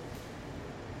questions.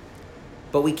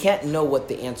 But we can't know what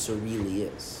the answer really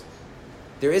is.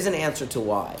 There is an answer to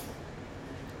why.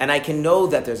 And I can know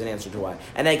that there's an answer to why.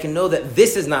 And I can know that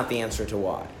this is not the answer to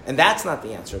why. And that's not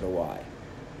the answer to why.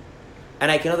 And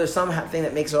I can know there's something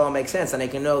that makes it all make sense. And I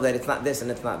can know that it's not this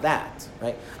and it's not that.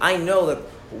 Right? I know that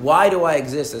why do I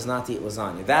exist is not to eat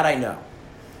lasagna. That I know.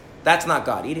 That's not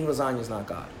God. Eating lasagna is not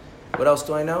God. What else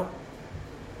do I know?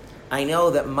 I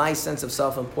know that my sense of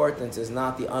self-importance is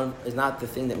not the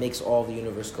thing that makes all the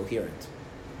universe coherent.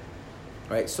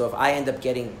 Right? So if I end up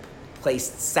getting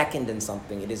placed second in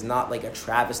something, it is not like a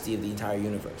travesty of the entire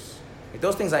universe. Like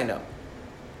those things I know.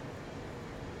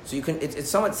 So it's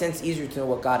somewhat sense easier to know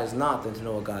what God is not than to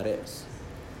know what God is.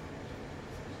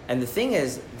 And the thing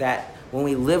is that when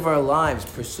we live our lives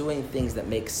pursuing things that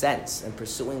make sense and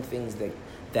pursuing things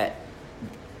that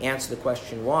answer the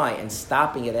question why and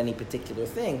stopping at any particular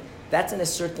thing, that's in a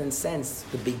certain sense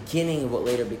the beginning of what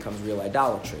later becomes real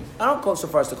idolatry. I don't go so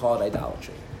far as to call it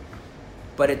idolatry,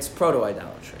 but it's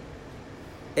proto-idolatry.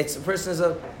 It's a person is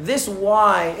this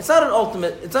why. It's not an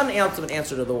ultimate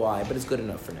answer to the why, but it's good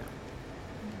enough for now.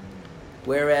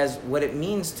 Whereas what it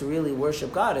means to really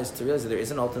worship God is to realize that there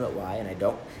is an ultimate why, and I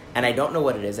don't know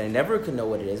what it is. I never could know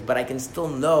what it is, but I can still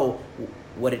know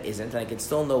what it isn't, and I can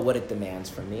still know what it demands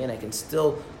from me, and I can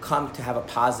still come to have a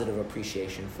positive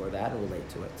appreciation for that and relate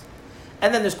to it.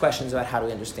 And then there's questions about how do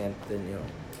we understand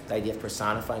the idea of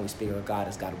personifying. We speak about God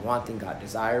as God wanting, God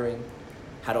desiring.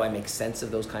 How do I make sense of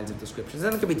those kinds of descriptions?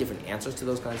 And there could be different answers to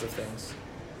those kinds of things.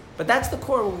 But that's the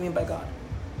core of what we mean by God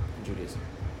in Judaism.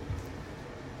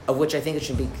 Of which I think it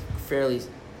should be fairly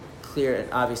clear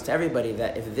and obvious to everybody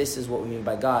that if this is what we mean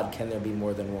by God, can there be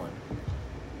more than one?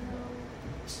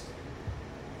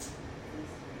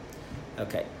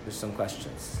 Okay, there's some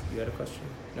questions. You had a question?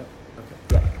 No? Okay.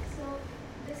 Yeah. So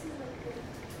this is like the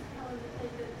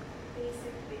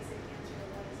basic answer of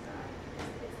what is God.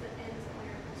 It's the end to all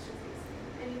your questions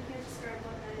basically. And you can't describe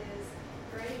what that is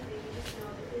or anything. You just know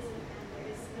there is an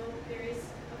end. There is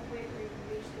a point where you can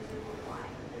reach. There's no more why,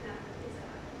 and that is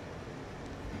God.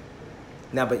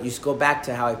 Now, but you go back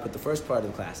to how I put the first part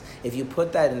of the class. If you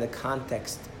put that in the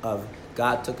context of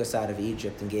God took us out of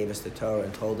Egypt and gave us the Torah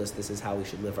and told us this is how we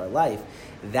should live our life,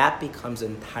 that becomes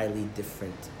entirely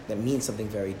different. That means something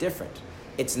very different.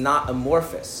 It's not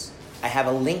amorphous. I have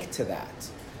a link to that.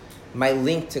 My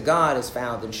link to God is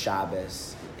found in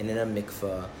Shabbos and in a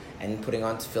mikveh and putting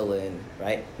on tefillin,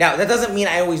 right? Now, that doesn't mean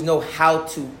I always know how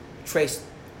to trace,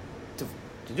 to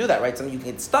do that, right? Sometimes you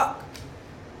can get stuck.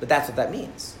 But that's what that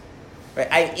means, right?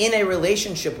 I'm in a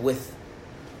relationship with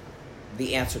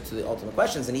the answer to the ultimate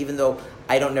questions. And even though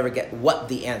I don't never get what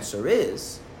the answer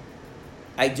is,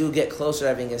 I do get closer to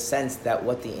having a sense that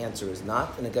what the answer is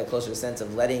not, and I get closer to a sense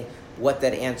of letting what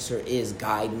that answer is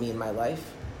guide me in my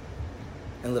life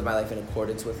and live my life in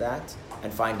accordance with that,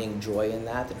 and finding joy in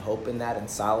that, and hope in that, and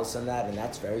solace in that, and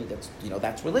that's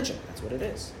religion. That's what it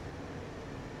is.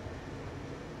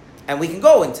 And we can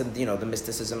go into, the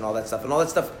mysticism and all that stuff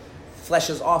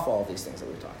fleshes off all of these things that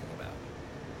we're talking about.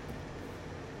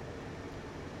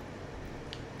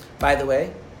 By the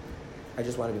way, I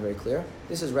just want to be very clear.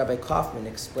 This is Rabbi Kaufman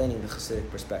explaining the Chassidic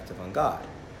perspective on God.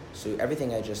 So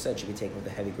everything I just said should be taken with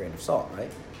a heavy grain of salt,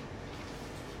 right?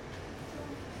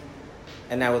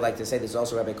 And I would like to say this is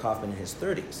also Rabbi Kaufman in his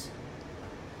 30s.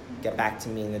 Get back to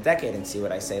me in a decade and see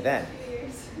what I say then.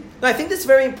 No, I think it's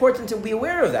very important to be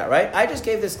aware of that, right? I just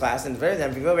gave this class and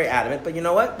I'm very adamant, but you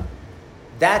know what?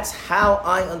 That's how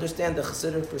I understand the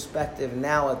Chassidic perspective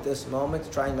now at this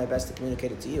moment, trying my best to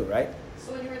communicate it to you, right?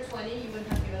 So when you were 20, you wouldn't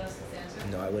have given us this answer?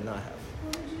 No, I would not have.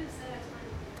 What would you have said at 20?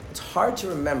 It's hard to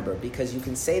remember because you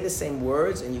can say the same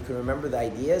words and you can remember the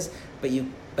ideas, but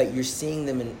you're seeing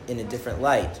them in a different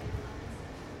light.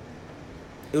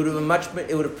 It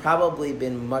would have probably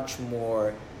been much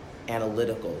more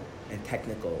analytical and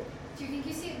technical. Do you think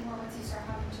you see it more once you start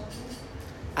having children?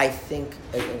 I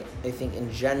think in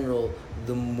general,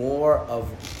 the more of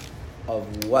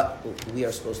what we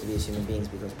are supposed to be as human beings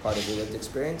becomes part of your lived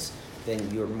experience,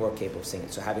 then you're more capable of seeing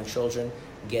it. So having children,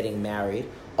 getting married,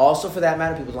 also for that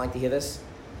matter, people don't like to hear this,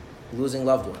 losing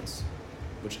loved ones,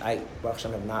 which I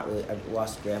have not really. I've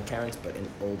lost grandparents, but in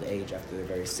old age after they're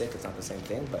very sick, it's not the same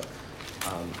thing. But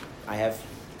I have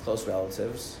close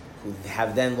relatives who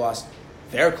have then lost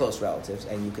their close relatives,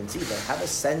 and you can see they have a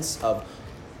sense of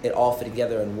it all fit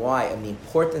together and why, and the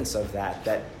importance of that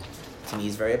to me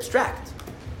is very abstract.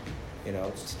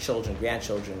 It's children,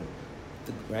 grandchildren,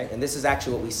 right? And this is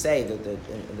actually what we say, that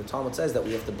the Talmud says that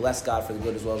we have to bless God for the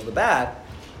good as well as the bad.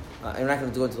 And we're not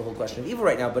going to go into the whole question of evil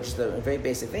right now, but just a very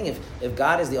basic thing. If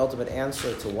God is the ultimate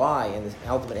answer to why and the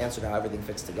ultimate answer to how everything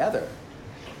fits together,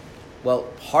 well,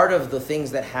 part of the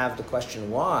things that have the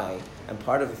question why and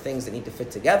part of the things that need to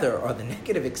fit together are the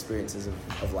negative experiences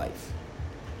of life.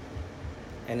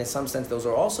 And in some sense, those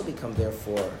are also become,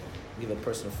 therefore, give a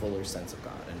person a fuller sense of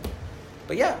God.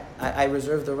 But yeah, I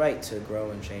reserve the right to grow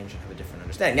and change and have a different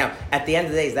understanding. Now, at the end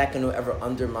of the day, is that going to ever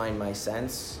undermine my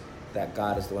sense that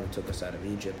God is the one who took us out of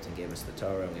Egypt and gave us the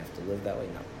Torah and we have to live that way?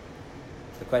 No.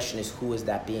 The question is, who is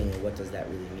that being and what does that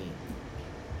really mean?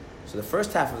 So the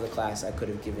first half of the class I could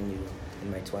have given you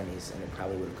in my 20s and it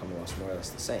probably would have come across more or less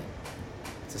the same.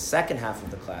 It's the second half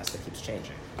of the class that keeps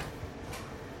changing.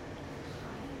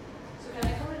 So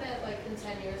can I come in at in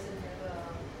 10 years and hear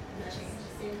the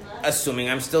same class? Assuming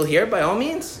I'm still here, by all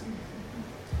means.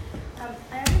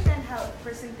 I understand how a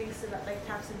person thinks about,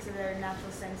 taps into their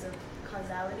natural sense of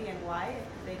causality and why.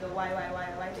 They go, why,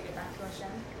 to get back to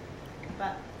Hashem.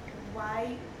 But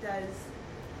why does,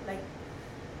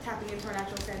 tapping into our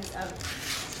natural sense of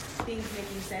things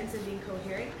making sense and being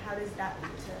coherent, how does that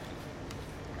lead to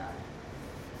God?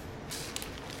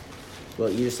 Well,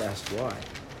 you just asked why.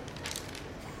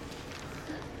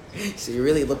 So you're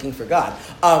really looking for God.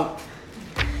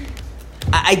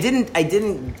 I didn't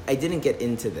get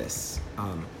into this.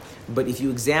 But if you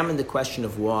examine the question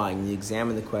of why and you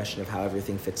examine the question of how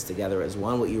everything fits together as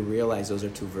one, what you realize those are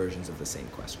two versions of the same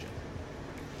question.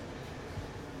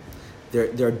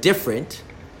 They're different,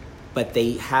 but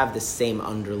they have the same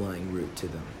underlying root to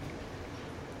them.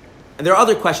 And there are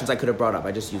other questions I could have brought up.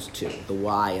 I just used two, the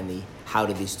why and the how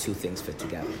do these two things fit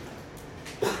together.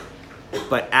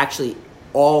 But actually,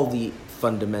 all the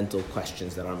fundamental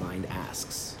questions that our mind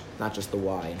asks, not just the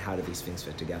why and how do these things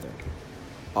fit together,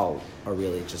 all are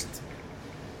really just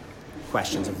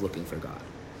questions of looking for God.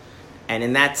 And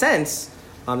in that sense,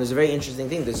 there's a very interesting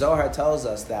thing. The Zohar tells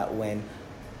us that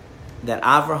that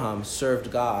Avraham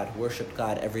served God, worshipped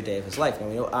God every day of his life. Now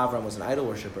we know Avraham was an idol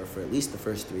worshiper for at least the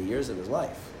first 3 years of his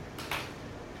life.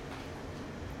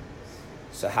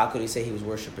 So how could he say he was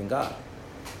worshiping God?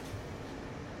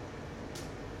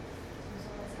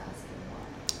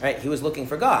 Right, he was looking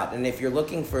for God, and if you're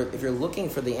looking for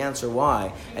the answer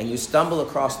why, and you stumble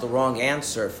across the wrong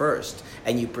answer first,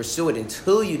 and you pursue it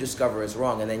until you discover it's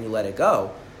wrong, and then you let it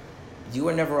go, you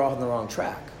are never on the wrong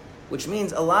track. Which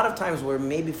means a lot of times we're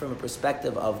maybe from a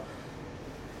perspective of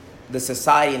the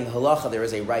society and the halacha, there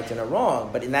is a right and a wrong,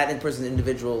 but in that person's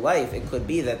individual life, it could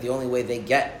be that the only way they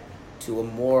get to a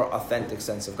more authentic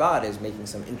sense of God is making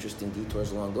some interesting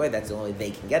detours along the way. That's the only way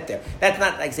they can get there. That's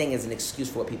not like saying it's an excuse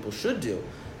for what people should do,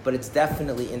 but it's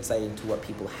definitely insight into what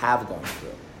people have gone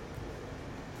through.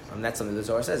 And that's something the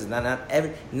Zohar says.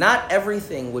 Not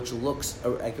everything which looks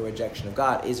like a rejection of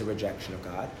God is a rejection of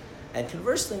God. And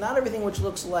conversely, not everything which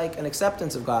looks like an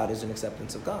acceptance of God is an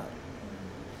acceptance of God.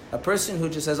 A person who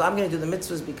just says, I'm going to do the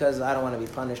mitzvahs because I don't want to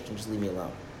be punished and just leave me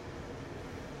alone.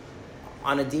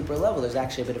 On a deeper level, there's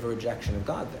actually a bit of a rejection of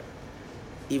God there.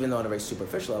 Even though on a very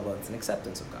superficial level, it's an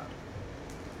acceptance of God.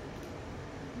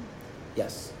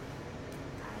 Yes?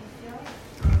 I feel like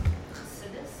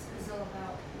Chassidus is all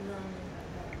about learning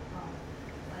about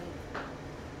God.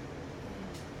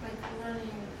 Like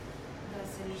learning the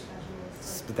Seder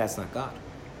schedules. But that's not God.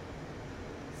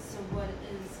 So what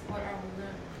are we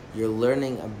learning? You're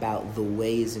learning about the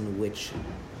ways in which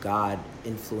God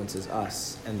influences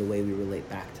us and the way we relate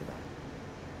back to that.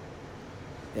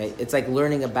 Okay? It's like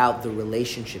learning about the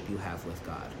relationship you have with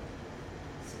God.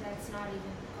 So that's not even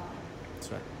God.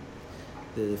 That's right.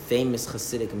 The famous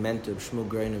Chassidic mentor, Shmuel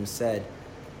Greinem, said,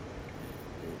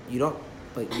 you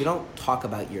don't talk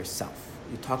about yourself.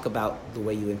 You talk about the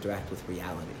way you interact with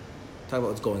reality. Talk about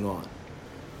what's going on.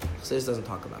 Chassidus doesn't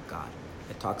talk about God.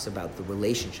 It talks about the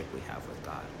relationship we have with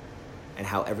God and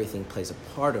how everything plays a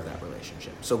part of that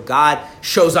relationship. So God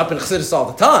shows up in Chassidus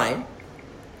all the time,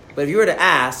 but if you were to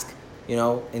ask, in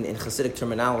Chassidic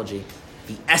terminology,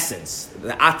 the essence,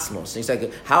 the atzmos, and you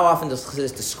say, how often does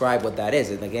Chassidus describe what that is?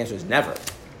 And the answer is never.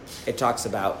 It talks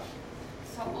about...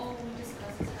 So all we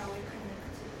discuss is how we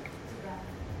connect to God.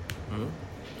 Mm-hmm.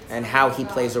 And how he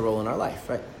plays a role in our life,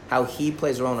 right? How he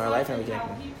plays a role in our life. And we How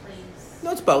can. he plays.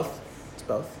 No, it's both. It's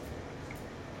both.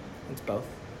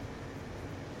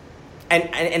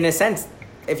 And in a sense,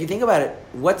 if you think about it,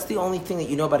 what's the only thing that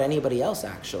you know about anybody else,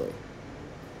 actually?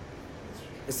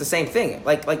 It's the same thing.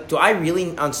 Like, do I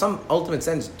really, on some ultimate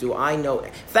sense, do I know,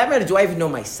 for that matter, do I even know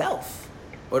myself?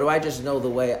 Or do I just know the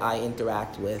way I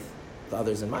interact with the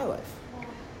others in my life?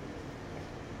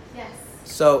 Yes.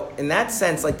 So, in that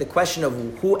sense, like the question of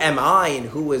who am I and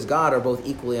who is God are both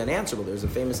equally unanswerable. There's a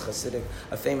famous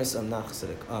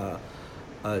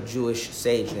Jewish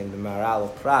sage named the Maharal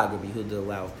of Prague, Rabbi Yehuda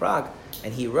Lau of Prague,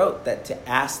 and he wrote that to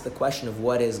ask the question of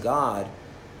what is God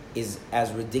is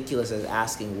as ridiculous as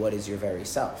asking what is your very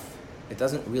self. It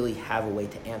doesn't really have a way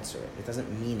to answer it. It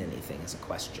doesn't mean anything as a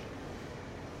question.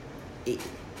 If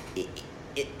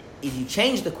you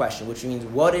change the question, which means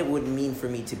what it would mean for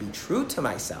me to be true to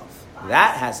myself,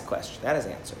 that has a question. That has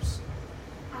answers.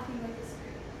 I think I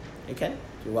disagree. Okay?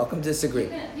 You're welcome to disagree.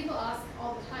 People ask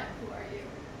all the time, who are you?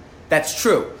 That's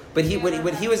true. But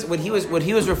what he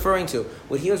was referring to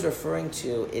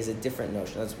is a different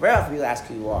notion. That's very often people ask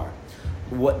who you are.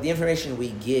 What the information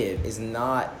we give is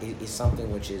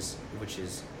something which is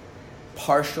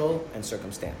partial and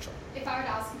circumstantial. If I were to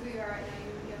ask you who you are right now, you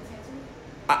wouldn't be able to answer me?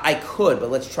 I could, but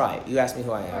let's try it. You ask me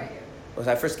who I am. Who are you? Well,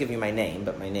 I first give you my name,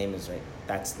 but my name is right.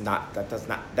 That's not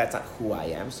who I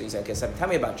am. So you say, okay, so tell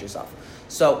me about yourself.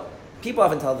 So people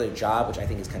often tell their job, which I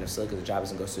think is kind of silly because the job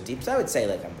doesn't go so deep. So I would say,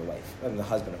 like, I'm the wife, I'm the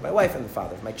husband of my wife, I'm the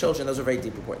father of my children. Those are very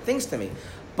deep, important things to me.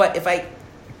 But if I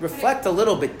reflect a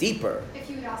little bit deeper, If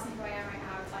you would ask me who I am right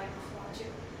now, I would tell you how about you,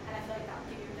 and I feel like that would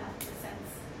give you enough of a sense.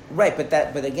 right?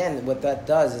 But again, what that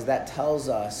does is that tells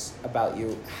us about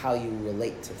how you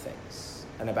relate to things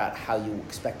and about how you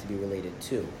expect to be related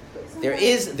to. There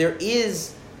is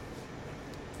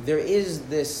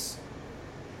this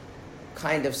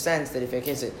kind of sense that if I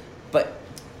can say, but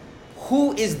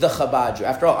who is the Chabad Jew?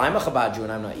 After all, I'm a Chabad Jew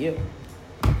and I'm not you.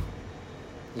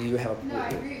 You have a... No, I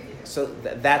agree with you. So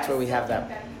that's where we have I still that.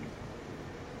 think you-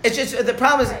 It's just, the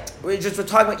problem is, Right. we're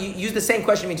talking about, you use the same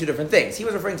question to mean two different things. He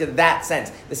was referring to that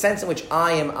sense, the sense in which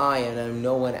I am I and I'm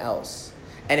no one else.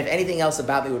 And if anything else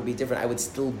about me would be different, I would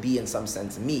still be in some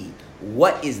sense me.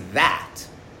 What is that?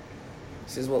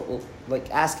 He says, well,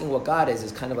 like asking what God is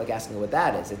kind of like asking what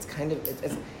that is. It's kind of,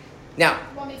 it's now,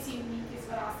 What makes you unique is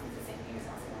what asking the same thing as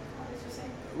asking what God is, you're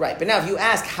saying. right, but now if you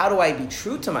ask, how do I be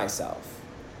true to myself?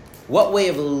 What way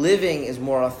of living is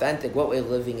more authentic? What way of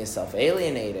living is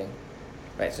self-alienating?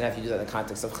 Right, so now if you do that in the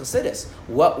context of Chassidus,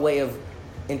 what way of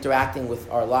interacting with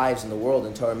our lives in the world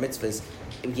in Torah mitzvahs,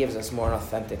 it gives us more an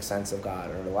authentic sense of God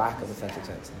or a lack of authentic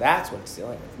sense. That's what it's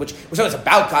dealing with. So it's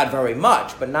about God very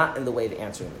much, but not in the way of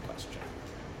answering the question.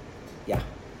 Yeah.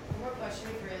 One more question,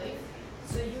 really.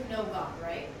 So you know God,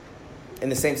 right? In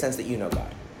the same sense that you know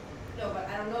God. No, but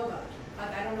I don't know God.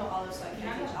 I don't know Olive, so I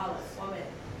can't teach Olive. 1 minute.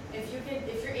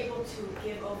 if you're able to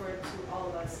give over to all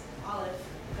of us, God,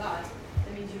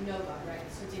 that means you know God, right?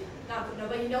 So not know,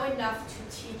 but you know enough to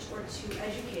teach or to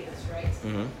educate us, right?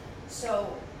 Mm-hmm.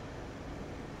 So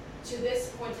to this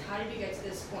point, how did you get to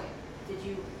this point? Did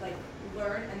you like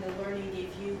learn, and the learning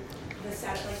gave you the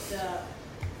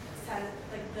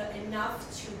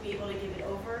enough to be able to give it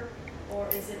over, or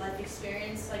is it like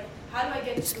experience? Like, how do I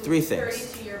get It's to 3 30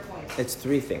 things. to your point? It's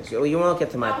 3 things. You won't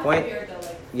get to my Not point. weird, though,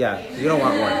 like, Yeah, you don't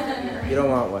want one. You don't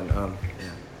want one. Yeah.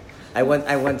 I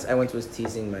once was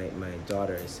teasing my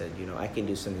daughter. I said, I can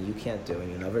do something you can't do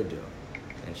and you never do.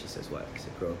 And she says, what? I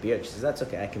said, grow a beard. She says, that's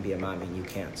okay. I can be a mommy and you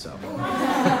can't. So,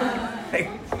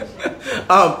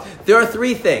 there are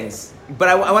 3 things, but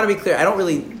I want to be clear. I don't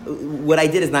really. What I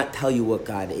did is not tell you what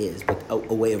God is, but a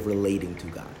way of relating to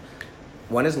God.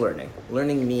 One is learning.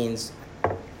 Learning means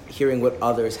hearing what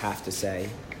others have to say,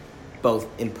 both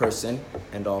in person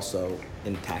and also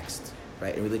in text,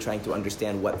 right? And really trying to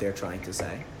understand what they're trying to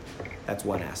say. That's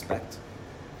one aspect.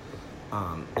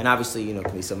 And obviously, can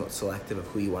be somewhat selective of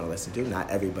who you want to listen to. Not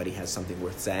everybody has something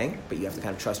worth saying, but you have to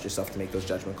kind of trust yourself to make those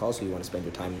judgment calls, so you want to spend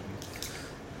your time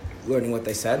learning what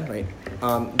they said, right?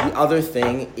 The other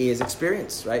thing is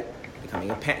experience, right?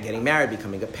 Getting married,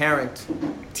 becoming a parent,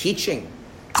 teaching,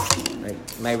 right?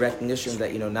 My recognition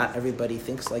that, not everybody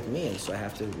thinks like me, and so I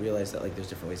have to realize that, there's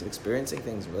different ways of experiencing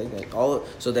things, really,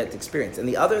 so that's experience. And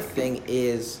the other thing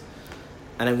is,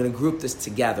 and I'm going to group this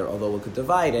together, although we could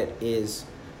divide it, is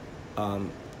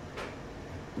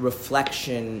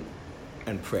reflection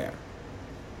and prayer.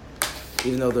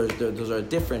 Even though those are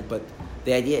different, but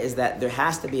the idea is that there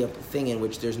has to be a thing in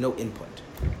which there's no input.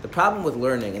 The problem with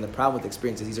learning and the problem with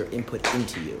experience is these are input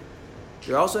into you.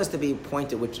 There also has to be a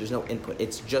point at which there's no input.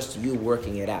 It's just you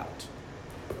working it out.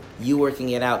 You working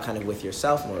it out kind of with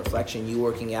yourself, more reflection. You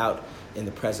working out in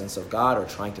the presence of God or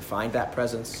trying to find that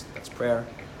presence. That's prayer.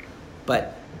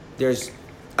 But there's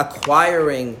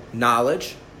acquiring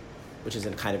knowledge, which is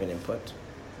kind of an input.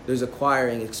 There's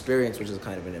acquiring experience, which is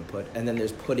kind of an input. And then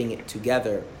there's putting it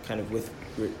together kind of with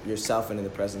yourself and in the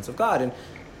presence of God. And,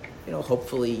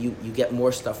 hopefully you get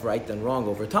more stuff right than wrong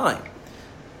over time.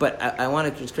 But I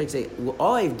want to just say,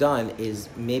 all I've done is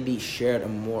maybe shared a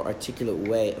more articulate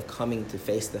way of coming to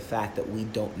face the fact that we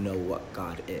don't know what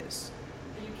God is.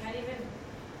 You can't even.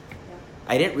 Yeah.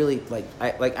 I didn't really,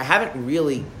 I haven't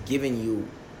really given you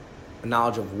a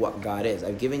knowledge of what God is.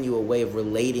 I've given you a way of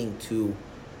relating to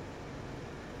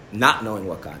not knowing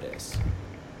what God is.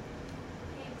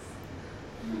 Thanks.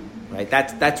 Right?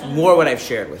 That's more what I've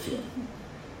shared with you.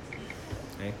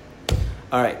 Okay?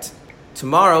 All right.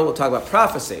 Tomorrow we'll talk about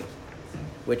prophecy,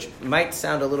 which might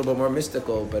sound a little bit more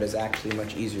mystical, but is actually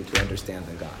much easier to understand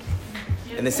than God.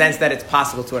 In the sense that it's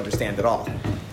possible to understand it all.